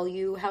not tell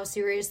you how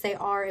serious they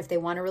are if they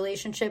want a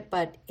relationship,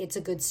 but it's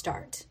a good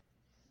start.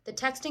 The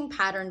texting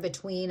pattern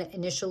between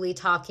initially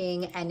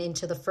talking and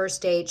into the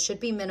first date should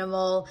be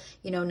minimal,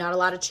 not a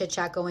lot of chit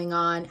chat going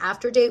on.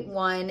 After date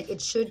 1, it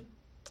should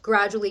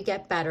gradually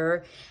get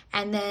better.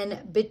 And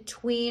then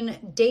between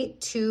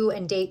date 2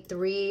 and date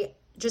 3,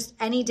 just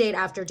any date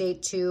after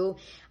date 2,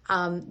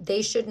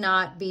 They should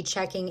not be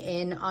checking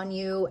in on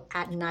you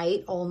at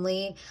night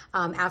only,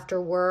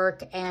 after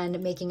work, and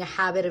making a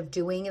habit of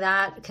doing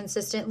that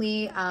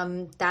consistently.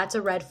 That's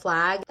a red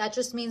flag. That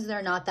just means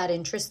they're not that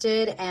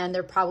interested, and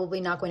they're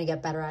probably not going to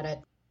get better at it.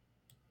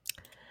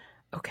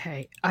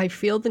 Okay. I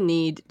feel the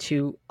need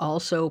to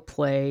also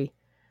play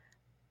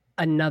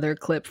another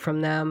clip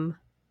from them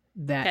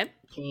that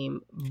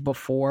came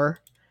before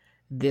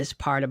this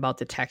part about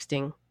the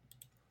texting.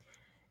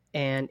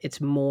 And it's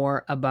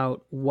more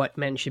about what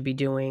men should be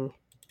doing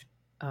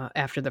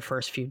after the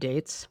first few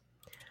dates.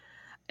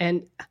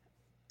 And,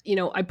 you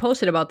know, I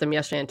posted about them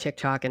yesterday on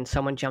TikTok, and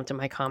someone jumped in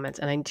my comments,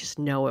 and I just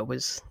know it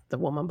was the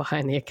woman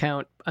behind the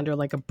account under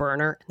like a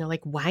burner. And they're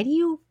like, why do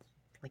you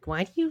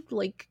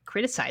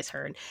criticize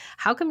her? And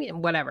how come you,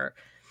 whatever.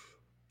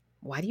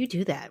 Why do you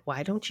do that?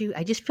 Why don't you?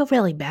 I just feel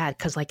really bad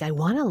because, like, I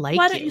want to like you.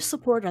 Why don't you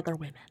support other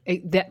women?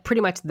 That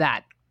pretty much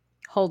that.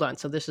 Hold on.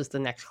 So this is the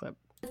next clip.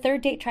 The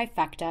third date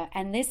trifecta,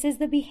 and this is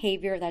the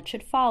behavior that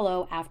should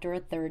follow after a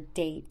third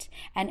date,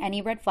 and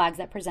any red flags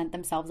that present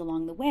themselves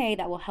along the way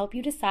that will help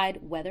you decide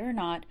whether or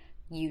not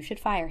you should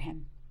fire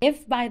him.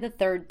 If by the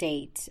third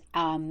date,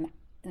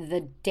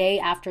 the day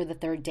after the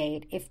third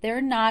date, if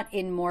they're not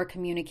in more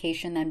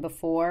communication than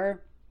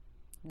before,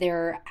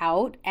 they're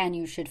out and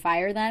you should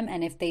fire them.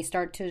 And if they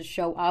start to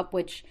show up,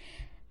 which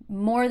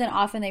more than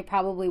often they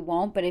probably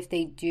won't, but if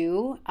they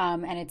do,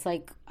 and it's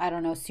like, I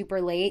don't know, super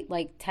late,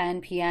 like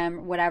 10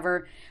 p.m.,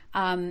 whatever,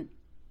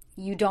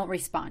 you don't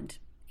respond.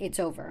 It's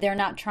over. They're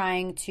not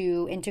trying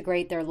to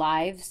integrate their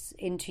lives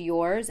into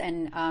yours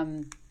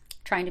and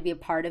trying to be a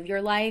part of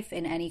your life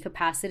in any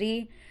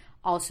capacity.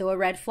 Also a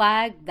red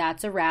flag.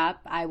 That's a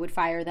wrap. I would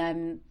fire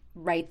them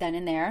right then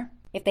and there.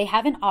 If they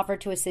haven't offered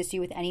to assist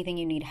you with anything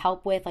you need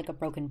help with, like a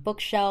broken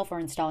bookshelf or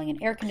installing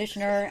an air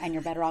conditioner, and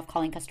you're better off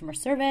calling customer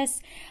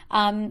service,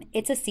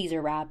 it's a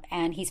Caesar wrap,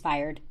 and he's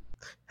fired.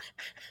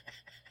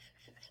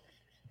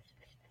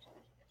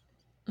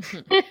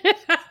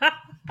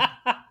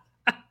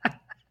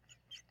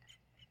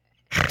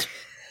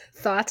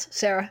 Thoughts,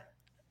 Sarah?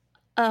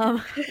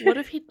 What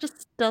if he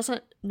just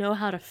doesn't know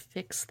how to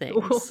fix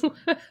things?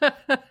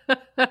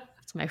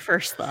 That's my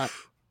first thought.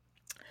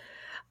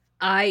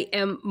 I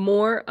am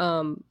more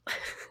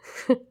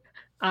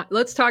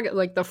let's talk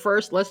like the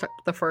first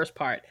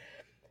part.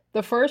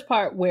 The first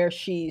part where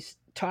she's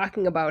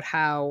talking about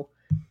how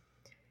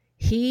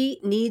he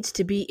needs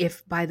to be,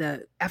 if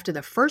after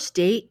the first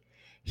date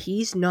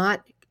he's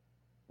not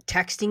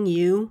texting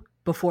you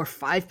before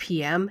 5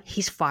 p.m.,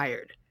 he's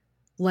fired.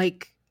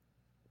 Like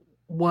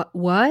what?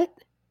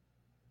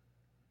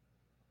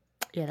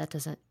 Yeah, that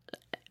doesn't.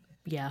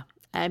 Yeah,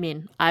 I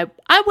mean, I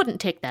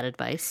wouldn't take that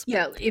advice.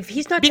 Yeah, if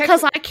he's not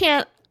because I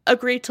can't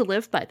agree to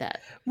live by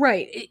that.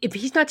 Right. If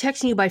he's not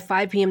texting you by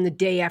 5 p.m. the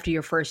day after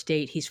your first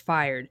date, he's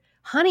fired.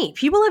 Honey,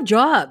 people have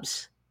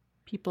jobs.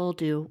 People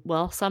do.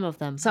 Well, some of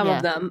them. Some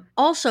of them.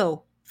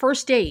 Also,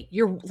 first date,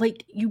 you're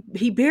like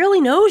he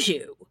barely knows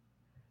you.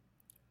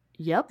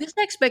 Yep. This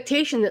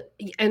expectation that,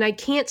 and I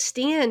can't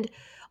stand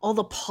all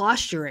the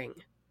posturing.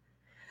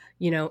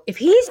 You know, if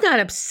he's not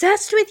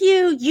obsessed with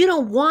you, you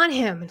don't want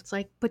him. It's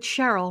like, but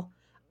Cheryl,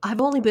 I've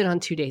only been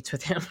on 2 dates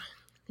with him.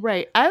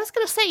 Right. I was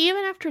going to say,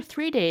 even after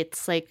 3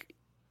 dates, like,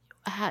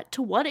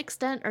 to what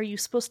extent are you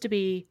supposed to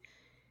be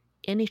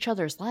in each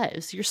other's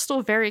lives? You're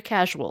still very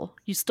casual.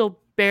 You still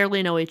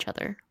barely know each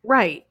other.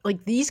 Right.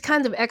 Like, these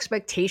kinds of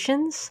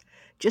expectations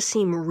just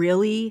seem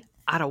really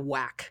out of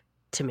whack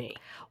to me.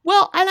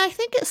 Well, and I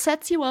think it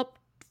sets you up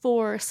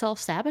for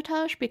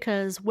self-sabotage,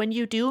 because when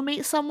you do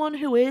meet someone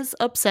who is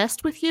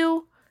obsessed with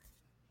you,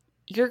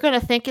 you're going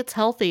to think it's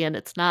healthy, and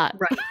it's not.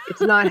 Right. It's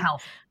not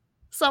healthy.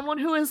 Someone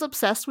who is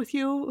obsessed with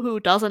you, who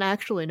doesn't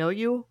actually know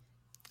you,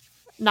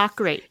 not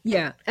great.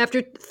 Yeah.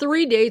 After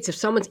 3 dates, if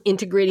someone's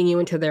integrating you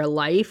into their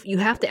life, you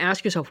have to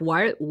ask yourself,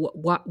 why?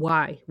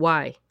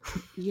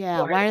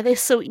 Yeah. Why are they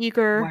so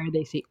eager? Why are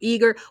they so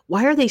eager?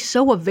 Why are they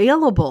so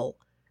available?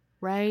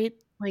 Right.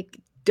 Like,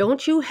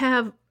 don't you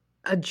have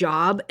a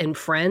job and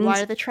friends?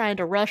 Why are they trying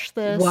to rush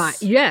this? Why?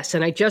 Yes,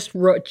 and I just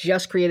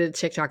created a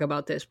TikTok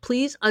about this.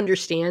 Please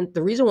understand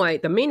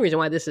the main reason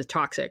why this is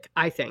toxic,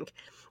 I think,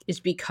 is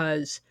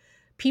because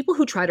people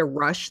who try to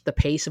rush the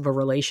pace of a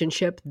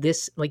relationship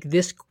this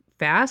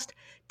fast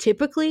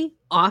typically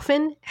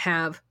often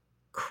have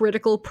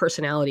critical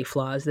personality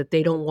flaws that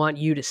they don't want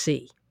you to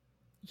see.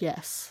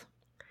 Yes.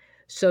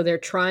 So they're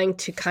trying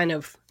to kind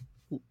of,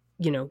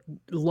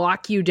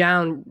 lock you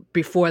down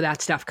before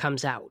that stuff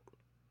comes out.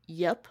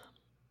 Yep.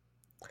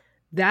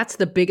 That's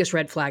the biggest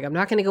red flag. I'm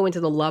not going to go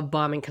into the love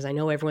bombing because I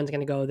know everyone's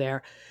going to go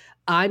there.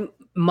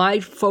 My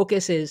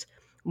focus is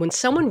when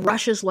someone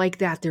rushes like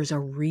that, there's a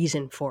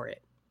reason for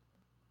it.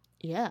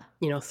 Yeah.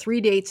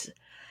 3 dates.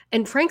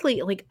 And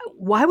frankly, like,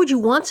 why would you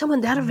want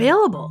someone that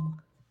available?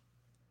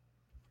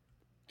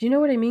 Do you know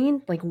what I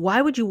mean? Like,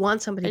 why would you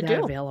want somebody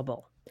that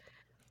available?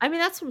 I mean,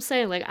 that's what I'm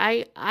saying. Like,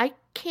 I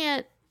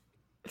can't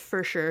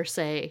for sure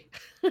say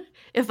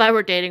if I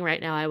were dating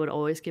right now, I would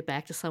always get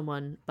back to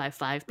someone by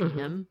 5 p.m.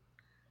 Mm-hmm.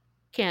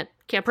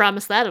 Can't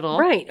promise that at all.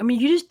 Right. I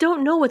mean, you just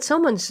don't know what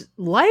someone's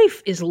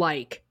life is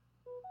like.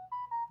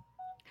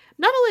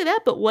 Not only that,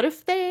 but what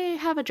if they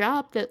have a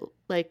job that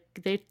like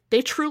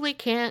they truly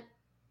can't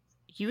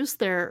use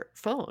their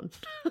phone?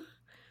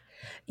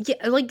 Yeah,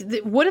 like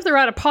what if they're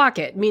out of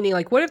pocket? Meaning,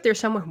 like, what if there's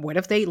someone? What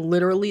if they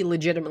literally,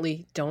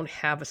 legitimately don't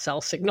have a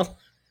cell signal?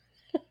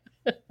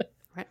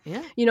 Right.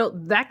 Yeah. You know,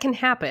 that can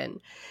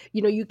happen.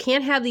 You know, you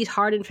can't have these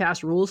hard and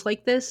fast rules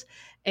like this,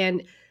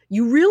 and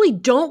you really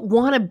don't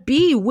want to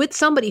be with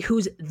somebody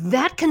who's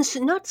that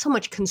not so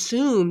much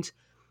consumed,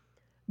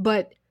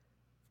 but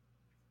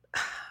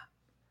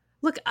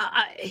look.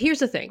 Here's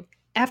the thing: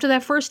 after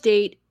that first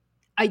date,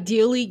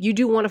 ideally, you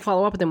do want to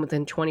follow up with them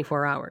within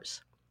 24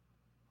 hours.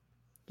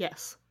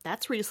 Yes,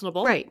 that's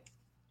reasonable. Right.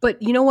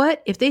 But you know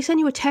what? If they send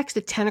you a text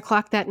at 10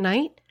 o'clock that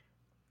night,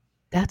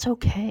 that's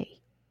okay.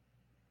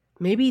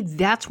 Maybe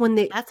that's when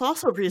That's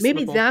also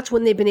reasonable. maybe that's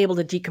when they've been able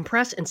to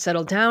decompress and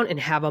settle down and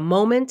have a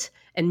moment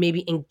and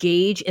maybe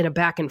engage in a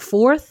back and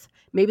forth.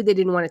 Maybe they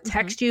didn't want to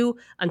text you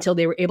until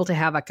they were able to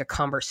have like a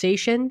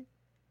conversation.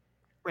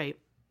 Right.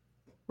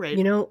 Right.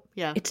 You know,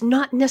 Yeah. it's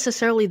not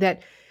necessarily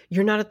that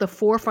you're not at the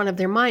forefront of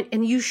their mind,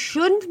 and you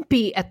shouldn't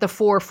be at the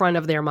forefront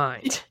of their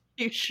mind.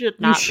 You should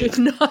not. You should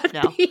not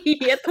No.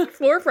 be at the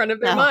forefront of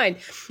their No. mind.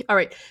 All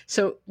right.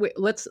 So wait,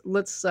 let's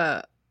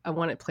I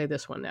want to play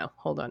this one now.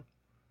 Hold on.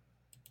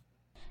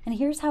 And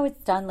here's how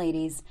it's done,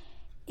 ladies.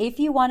 If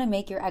you want to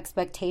make your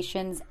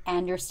expectations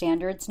and your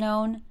standards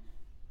known,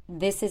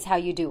 this is how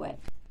you do it.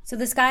 So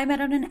this guy I met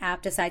on an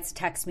app decides to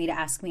text me to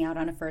ask me out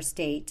on a first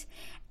date,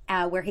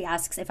 where he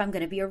asks if I'm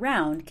going to be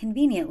around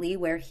conveniently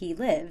where he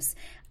lives.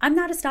 I'm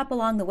not a stop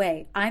along the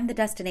way. I'm the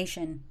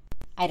destination.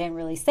 I didn't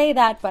really say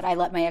that, but I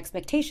let my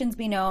expectations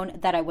be known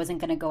that I wasn't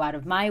going to go out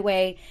of my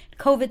way.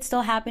 COVID's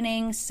still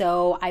happening,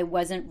 so I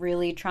wasn't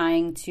really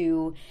trying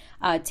to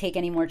take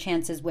any more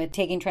chances with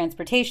taking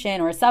transportation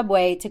or a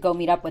subway to go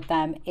meet up with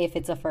them. If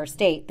it's a first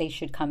date, they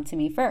should come to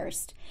me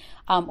first,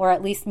 or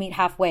at least meet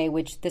halfway,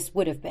 which this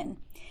would have been.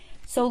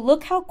 So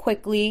look how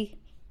quickly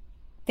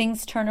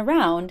things turn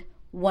around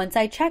once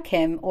I check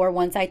him or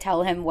once I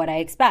tell him what I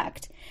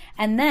expect.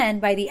 And then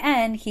by the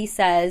end, he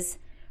says,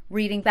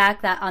 reading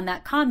back that on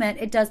that comment,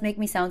 it does make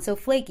me sound so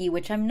flaky,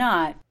 which I'm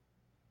not.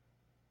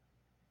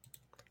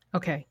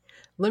 Okay.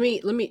 Let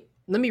me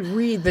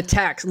read the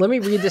text. Let me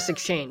read this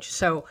exchange.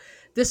 So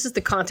this is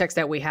the context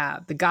that we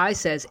have. The guy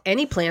says,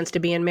 any plans to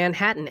be in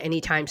Manhattan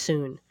anytime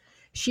soon?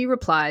 She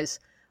replies,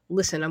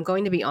 listen, I'm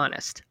going to be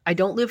honest. I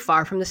don't live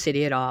far from the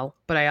city at all,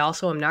 but I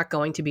also am not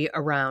going to be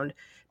around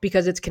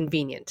because it's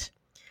convenient.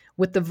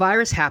 With the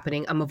virus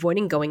happening, I'm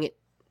avoiding going.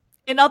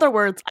 In other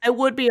words, I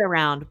would be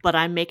around, but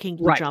I'm making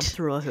you Right. jump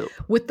through a hoop.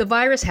 With the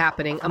virus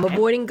happening, I'm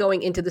avoiding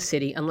going into the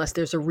city unless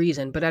there's a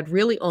reason, but I'd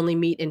really only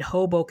meet in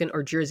Hoboken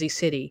or Jersey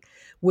City,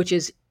 which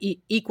is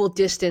equal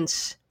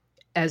distance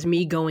as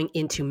me going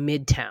into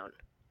Midtown.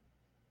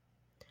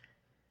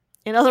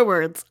 In other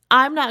words,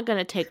 I'm not going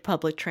to take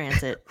public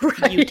transit.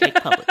 Right. You take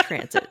public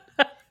transit.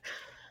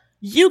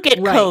 You get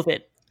Right.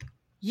 COVID.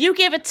 You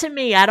give it to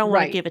me. I don't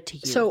want to give it to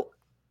you. So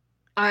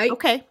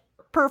okay,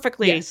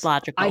 perfectly yes,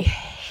 logical. I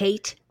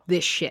hate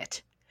this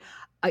shit.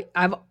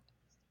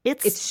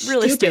 It's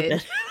really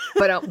stupid.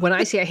 But when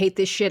I say I hate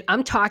this shit,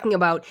 I'm talking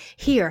about,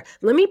 here,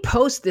 let me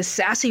post this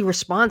sassy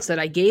response that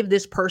I gave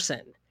this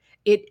person.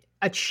 It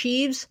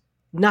achieves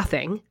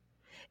nothing.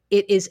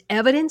 It is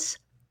evidence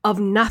of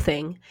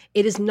nothing.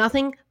 It is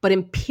nothing but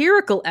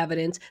empirical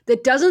evidence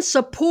that doesn't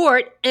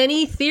support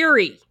any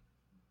theory.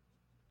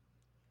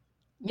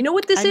 You know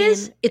what this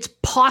is? It's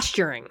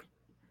posturing.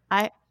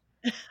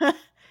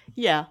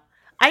 Yeah.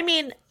 I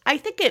mean, I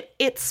think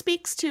it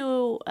speaks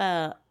to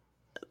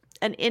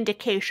an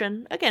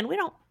indication. Again, we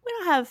don't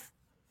have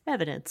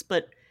evidence,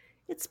 but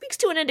it speaks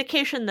to an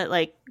indication that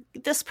like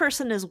this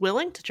person is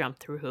willing to jump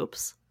through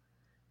hoops.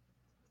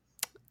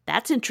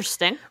 That's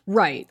interesting.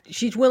 Right.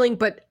 She's willing,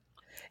 but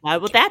why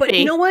would that be?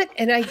 You know what?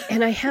 And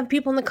I have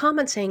people in the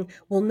comments saying,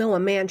 well, no, a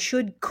man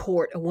should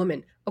court a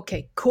woman.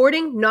 Okay,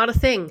 courting, not a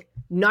thing.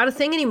 Not a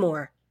thing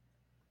anymore.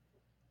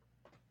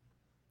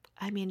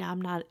 I mean,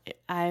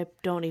 I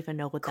don't even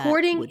know what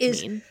courting that would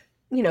is, mean.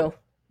 You know.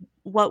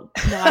 No,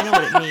 I know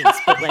what it means,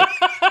 but like,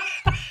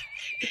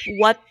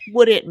 what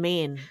would it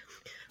mean?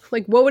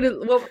 Like, what would that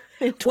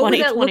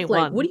look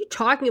like? What are you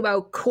talking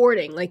about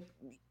courting? Like,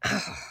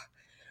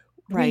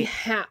 right.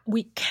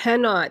 We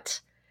cannot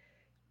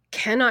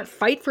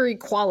fight for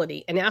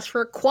equality and ask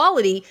for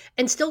equality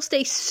and still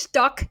stay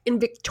stuck in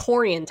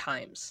Victorian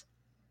times.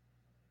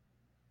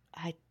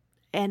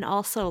 And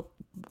also,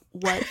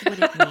 what would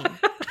it mean?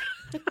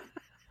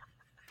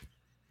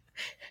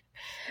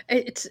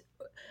 It's,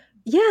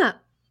 yeah.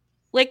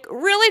 Like,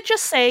 really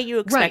just say you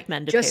expect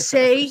men to just pay for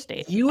say the first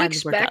date, you and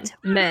expect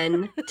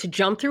men to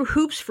jump through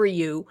hoops for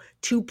you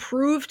to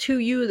prove to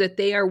you that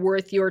they are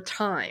worth your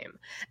time.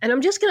 And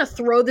I'm just going to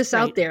throw this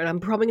out there, and I'm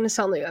probably going to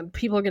sound like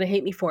people are going to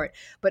hate me for it,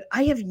 but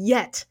I have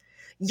yet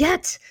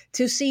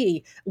to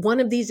see one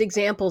of these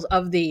examples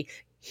of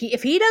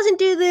if he doesn't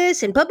do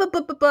this and blah, blah,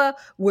 blah, blah, blah,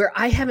 where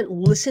I haven't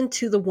listened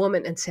to the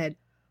woman and said,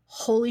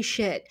 holy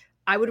shit,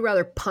 I would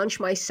rather punch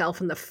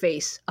myself in the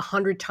face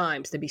 100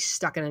 times than be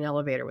stuck in an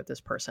elevator with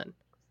this person.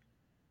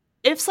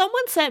 If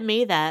someone sent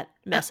me that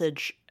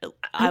message,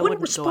 I wouldn't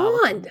go out with them.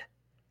 respond.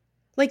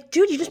 Like,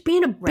 dude, you're just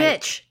being a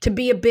Right. bitch to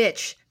be a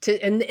bitch.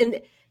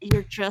 And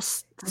You're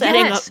just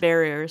setting Yes. up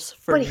barriers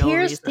for but no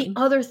here's reason. the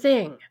other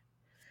thing.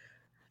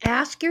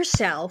 Ask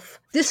yourself,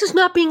 this is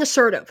not being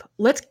assertive.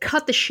 Let's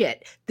cut the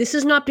shit. This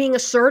is not being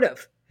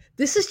assertive.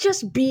 This is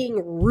just being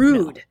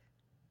rude.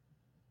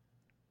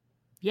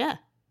 Yeah.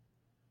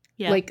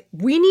 Yeah. Like,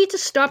 we need to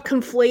stop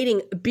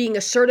conflating being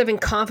assertive and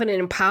confident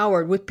and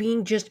empowered with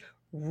being just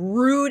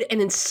rude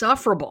and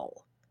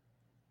insufferable.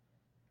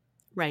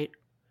 Right.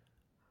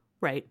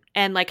 Right.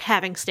 And like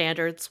having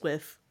standards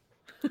with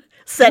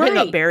setting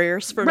up Right.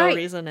 barriers for Right. no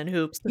reason and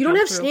hoops. to You don't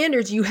jump have through.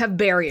 standards, you have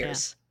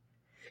barriers.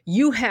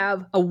 You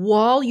have a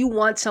wall you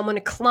want someone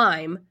to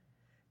climb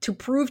to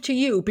prove to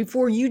you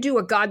before you do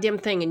a goddamn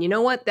thing. And you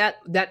know what?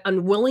 That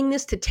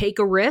unwillingness to take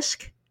a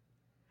risk,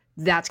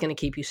 that's going to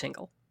keep you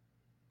single.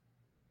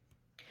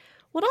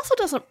 What also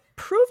doesn't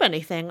prove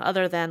anything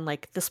other than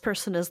like this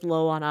person is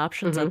low on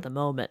options Mhm. at the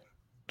moment.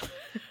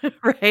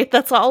 Right?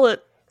 That's all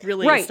it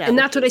really Right. And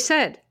that's what I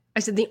establishes. said. I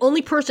said the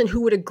only person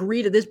who would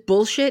agree to this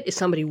bullshit is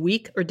somebody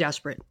weak or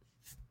desperate.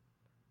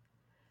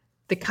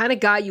 The kind of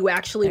guy you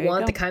actually There you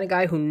want, go. the kind of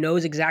guy who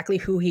knows exactly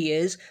who he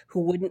is, who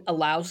wouldn't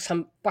allow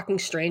some fucking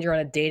stranger on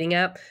a dating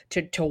app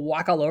to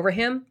walk all over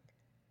him,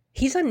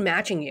 he's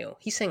unmatching you.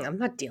 He's saying, I'm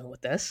not dealing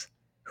with this.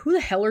 Who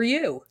the hell are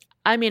you?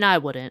 I mean, I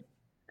wouldn't.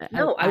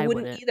 No, I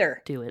wouldn't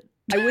either. do it.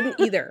 I wouldn't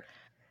either.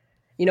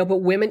 But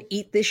women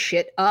eat this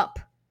shit up.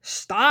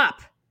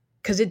 Stop.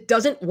 Because it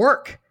doesn't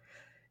work.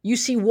 You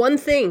see one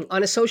thing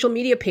on a social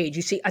media page,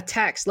 you see a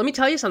text. Let me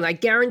tell you something. I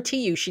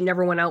guarantee you she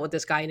never went out with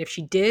this guy. And if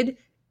she did,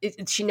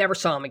 she never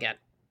saw him again.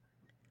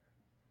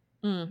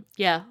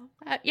 Yeah.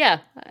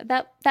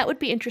 That would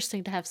be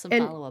interesting to have some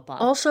And follow up on.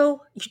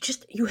 also,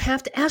 you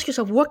have to ask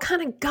yourself, what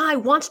kind of guy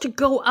wants to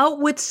go out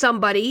with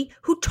somebody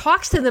who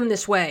talks to them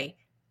this way?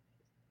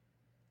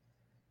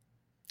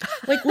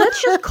 Like,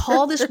 let's just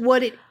call this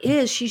what it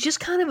is. She's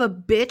just kind of a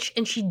bitch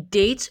and she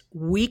dates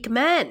weak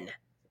men.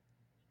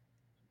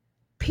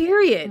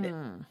 Period.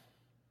 Hmm.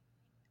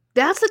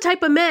 That's the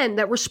type of men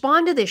that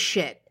respond to this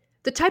shit.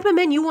 The type of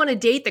men you want to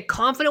date, the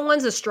confident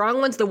ones, the strong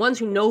ones, the ones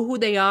who know who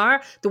they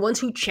are, the ones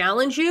who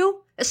challenge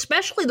you,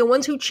 especially the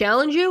ones who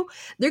challenge you,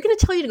 they're going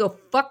to tell you to go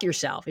fuck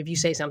yourself if you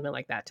say something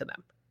like that to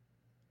them.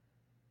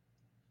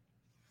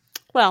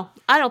 Well,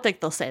 I don't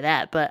think they'll say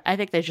that, but I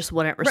think they just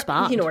wouldn't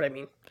respond. You know what I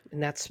mean?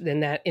 And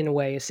that in a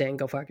way is saying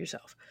go fuck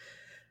yourself.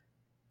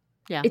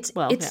 Yeah.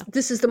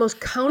 This is the most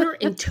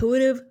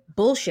counterintuitive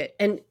bullshit.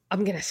 And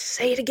I'm going to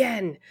say it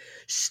again.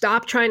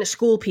 Stop trying to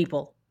school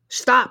people.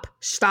 Stop.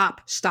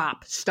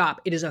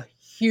 It is a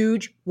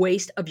huge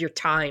waste of your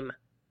time.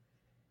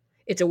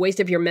 It's a waste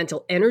of your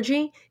mental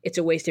energy. It's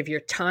a waste of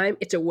your time.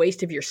 It's a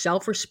waste of your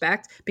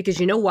self-respect. Because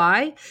you know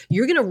why?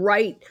 You're going to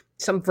write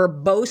some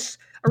verbose,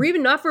 or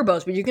even not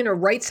verbose, but you're going to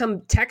write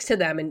some text to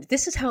them. And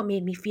this is how it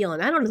made me feel.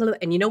 And I don't know.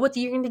 And you know what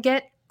you're going to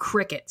get?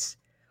 Crickets.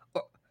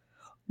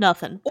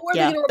 Nothing. Or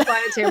they're going to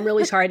reply and say, I'm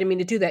really sorry, I didn't mean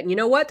to do that. And you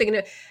know what? They're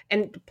going to,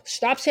 and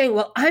stop saying,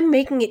 well, I'm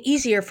making it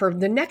easier for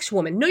the next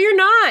woman. No, you're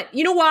not.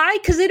 You know why?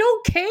 Because they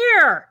don't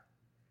care.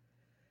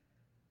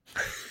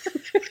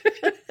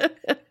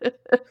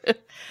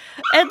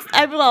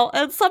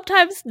 And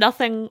sometimes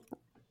nothing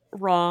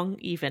wrong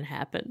even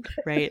happened,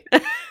 right?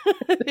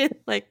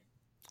 Like,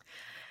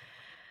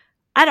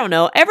 I don't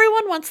know.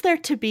 Everyone wants there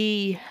to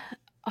be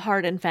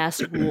hard and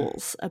fast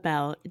rules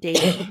about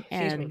dating.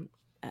 And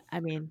I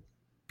mean,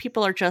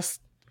 people are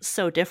just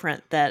so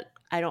different that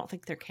I don't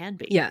think there can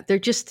be. Yeah,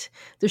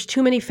 there's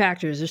too many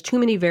factors. There's too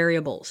many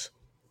variables.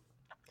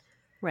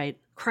 Right.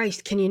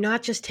 Christ, can you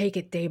not just take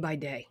it day by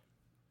day?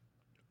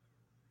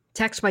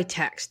 Text by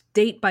text,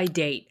 date by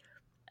date.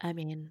 I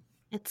mean,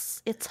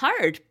 it's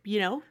hard,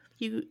 You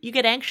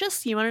get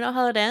anxious, you want to know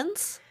how it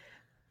ends.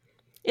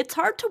 It's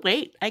hard to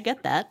wait. I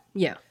get that.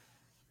 Yeah.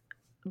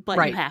 But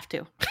Right. you have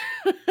to.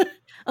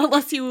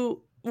 Unless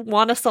you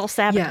want to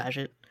self-sabotage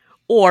it.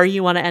 Or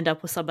you want to end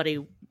up with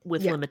somebody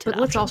with limited But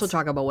let's also options.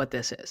 talk about what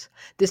this is.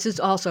 This is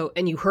also,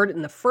 and you heard it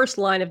in the first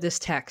line of this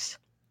text.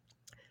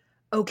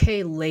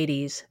 Okay,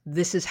 ladies,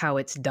 this is how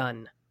it's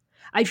done.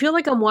 I feel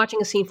like I'm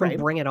watching a scene from Right.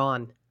 Bring It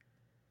On.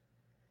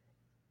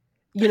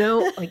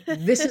 Like,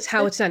 this is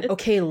how it's done.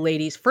 Okay,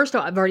 ladies. First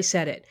of all, I've already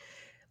said it.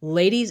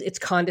 Ladies, it's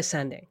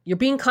condescending. You're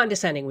being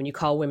condescending when you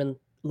call women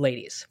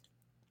ladies,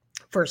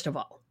 first of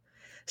all.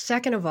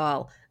 Second of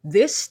all,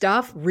 this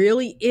stuff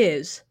really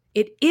is,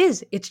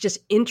 it's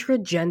just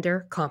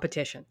intragender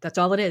competition. That's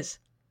all it is.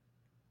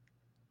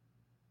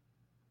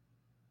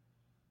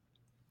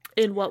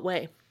 In what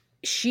way?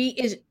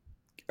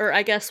 Or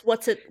I guess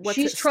what's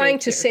She's at trying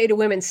stake to here? say to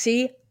women,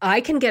 see,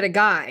 I can get a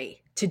guy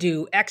to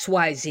do X,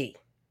 Y, Z.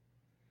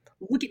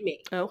 Look at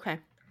me. Okay.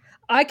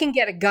 I can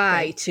get a guy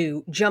Right.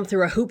 to jump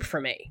through a hoop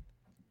for me.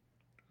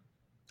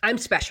 I'm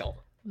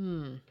special.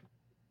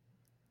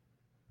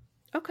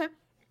 Okay.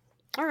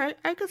 All right.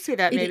 I could see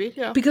that maybe.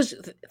 Yeah. Because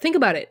think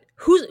about it.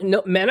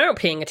 Men aren't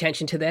paying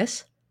attention to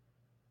this.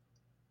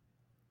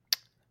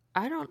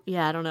 I don't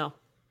know.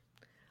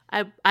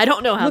 I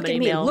don't know how Look many at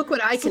me. male Look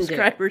what I can do.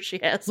 subscribers she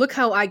has. Look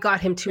how I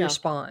got him to Yeah.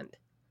 respond.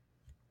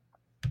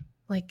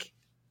 Like,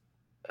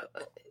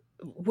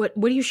 what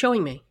are you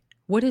showing me?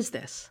 What is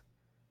this?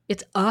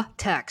 It's a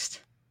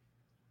text.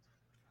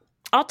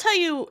 I'll tell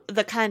you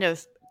the kind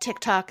of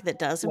TikTok that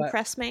does What?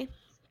 impress me,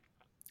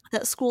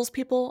 that schools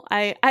people.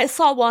 I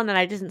saw one and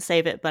I didn't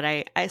save it, but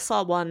I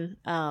saw one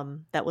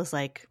that was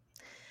like,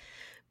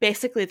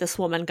 basically this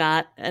woman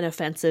got an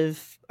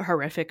offensive,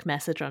 horrific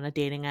message on a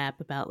dating app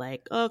about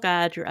like, oh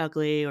God, you're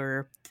ugly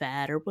or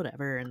fat or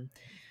whatever. And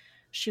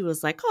she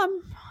was like,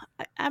 oh,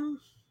 I'm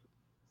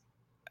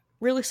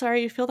really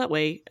sorry you feel that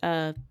way.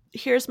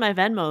 Here's my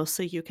Venmo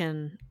so you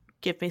can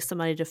give me some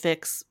money to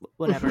fix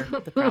whatever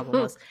the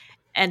problem was.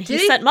 And he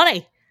Did he? sent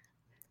money.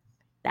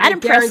 That I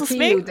impresses guarantee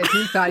me. you that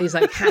he thought he's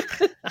like,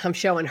 I'm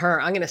showing her.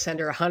 I'm going to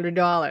send her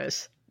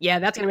 $100. Yeah,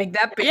 that's going to make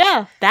that bitch.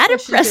 Yeah, that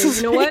She's gonna, impresses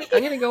you know me. what? I'm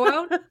going to go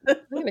out. I'm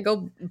going to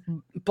go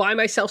buy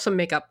myself some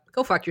makeup.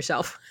 Go fuck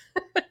yourself.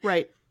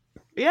 Right.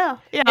 Yeah.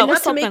 Yeah, And it was not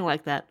to something make-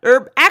 like that.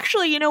 Or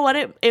actually, you know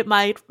what it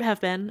might have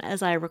been,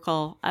 as I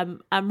recall. I'm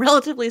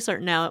relatively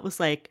certain now it was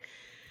like,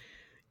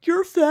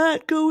 you're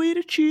fat, go eat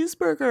a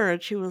cheeseburger.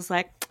 And she was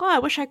like, oh, I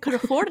wish I could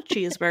afford a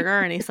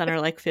cheeseburger. And he sent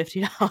her like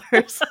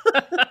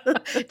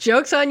 $50.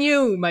 Joke's on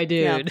you, my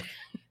dude.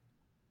 Yeah.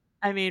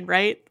 I mean,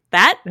 right?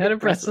 That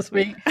impresses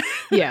me.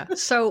 Yeah.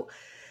 So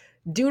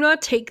do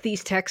not take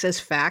these texts as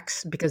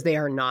facts because they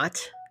are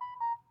not.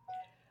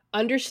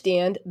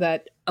 Understand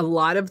that a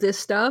lot of this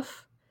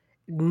stuff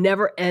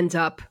never ends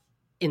up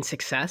in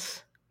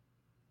success.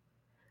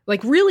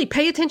 Like, really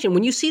pay attention.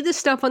 When you see this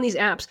stuff on these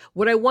apps,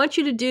 what I want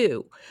you to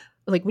do,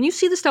 like when you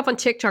see this stuff on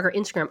TikTok or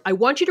Instagram, I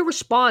want you to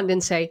respond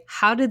and say,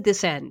 how did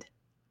this end?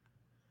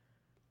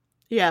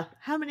 Yeah.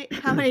 How many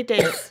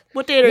dates?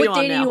 What date are you on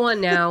What date now? are you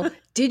on now?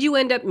 Did you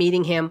end up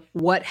meeting him?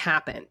 What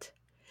happened?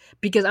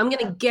 Because I'm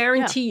going to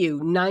guarantee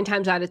you 9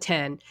 times out of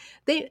 10,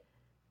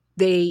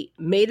 they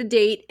made a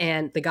date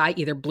and the guy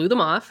either blew them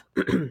off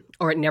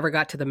or it never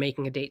got to the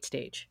making a date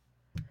stage.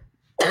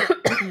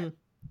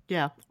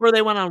 Yeah. Or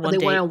they went on one They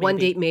date. went on one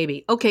date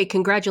maybe. Okay,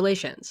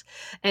 congratulations.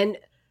 And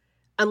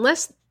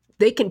unless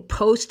they can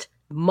post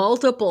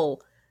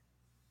multiple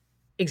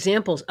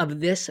examples of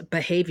this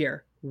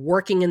behavior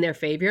working in their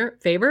favor,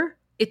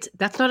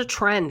 that's not a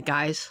trend,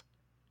 guys.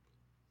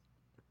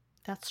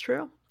 That's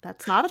true.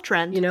 That's not a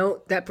trend. You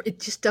know, that it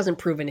just doesn't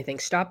prove anything.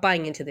 Stop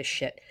buying into this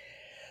shit.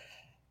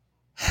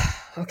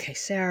 Okay,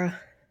 Sarah.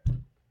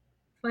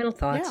 Final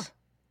thoughts.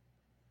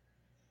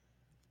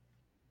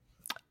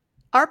 Yeah.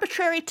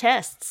 Arbitrary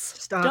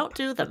tests. Stop. Don't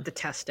do them. The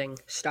testing.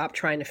 Stop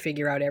trying to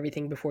figure out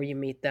everything before you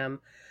meet them.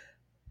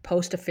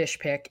 Post a fish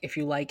pic if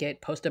you like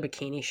it. Post a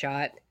bikini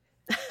shot.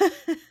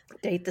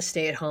 Date the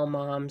stay-at-home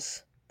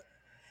moms.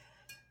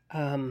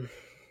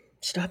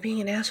 Stop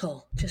being an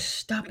asshole. Just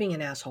stop being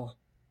an asshole.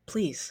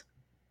 Please.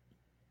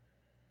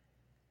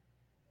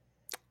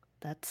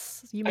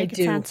 You make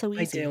it sound so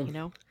easy, do. you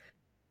know?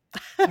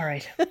 All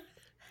right.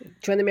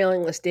 Join the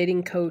mailing list,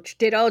 dating coach,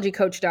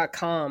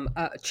 datologycoach.com.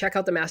 Check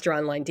out the Master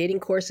Online Dating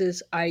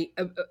courses. I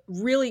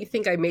really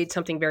think I made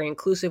something very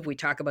inclusive. We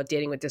talk about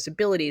dating with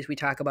disabilities. We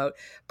talk about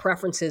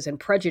preferences and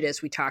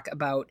prejudice. We talk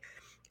about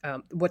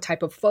what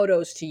type of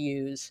photos to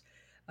use,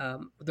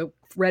 the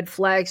red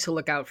flags to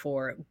look out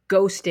for,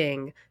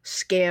 ghosting,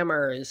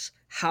 scammers,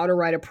 how to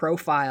write a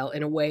profile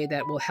in a way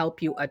that will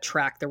help you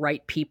attract the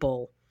right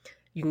people.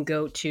 You can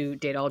go to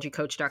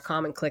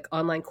datologycoach.com and click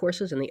online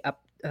courses in the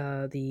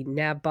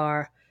nav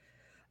bar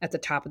at the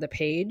top of the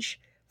page.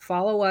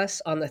 Follow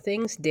us on the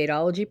things,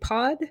 Datology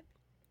Pod.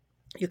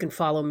 You can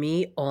follow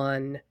me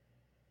on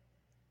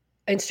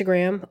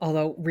Instagram,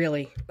 although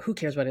really, who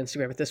cares about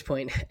Instagram at this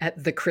point?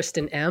 At the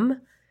Kristen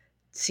M,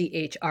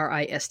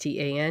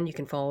 CHRISTAN. You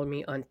can follow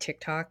me on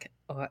TikTok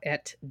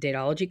at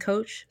Datology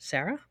Coach.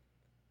 Sarah?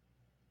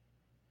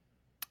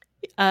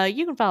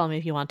 You can follow me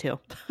if you want to.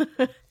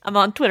 I'm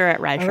on Twitter at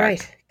RideShark. All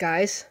right,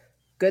 guys.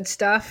 Good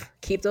stuff.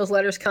 Keep those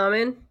letters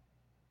coming.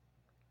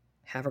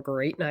 Have a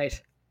great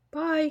night.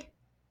 Bye.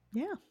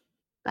 Yeah.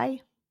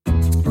 Bye.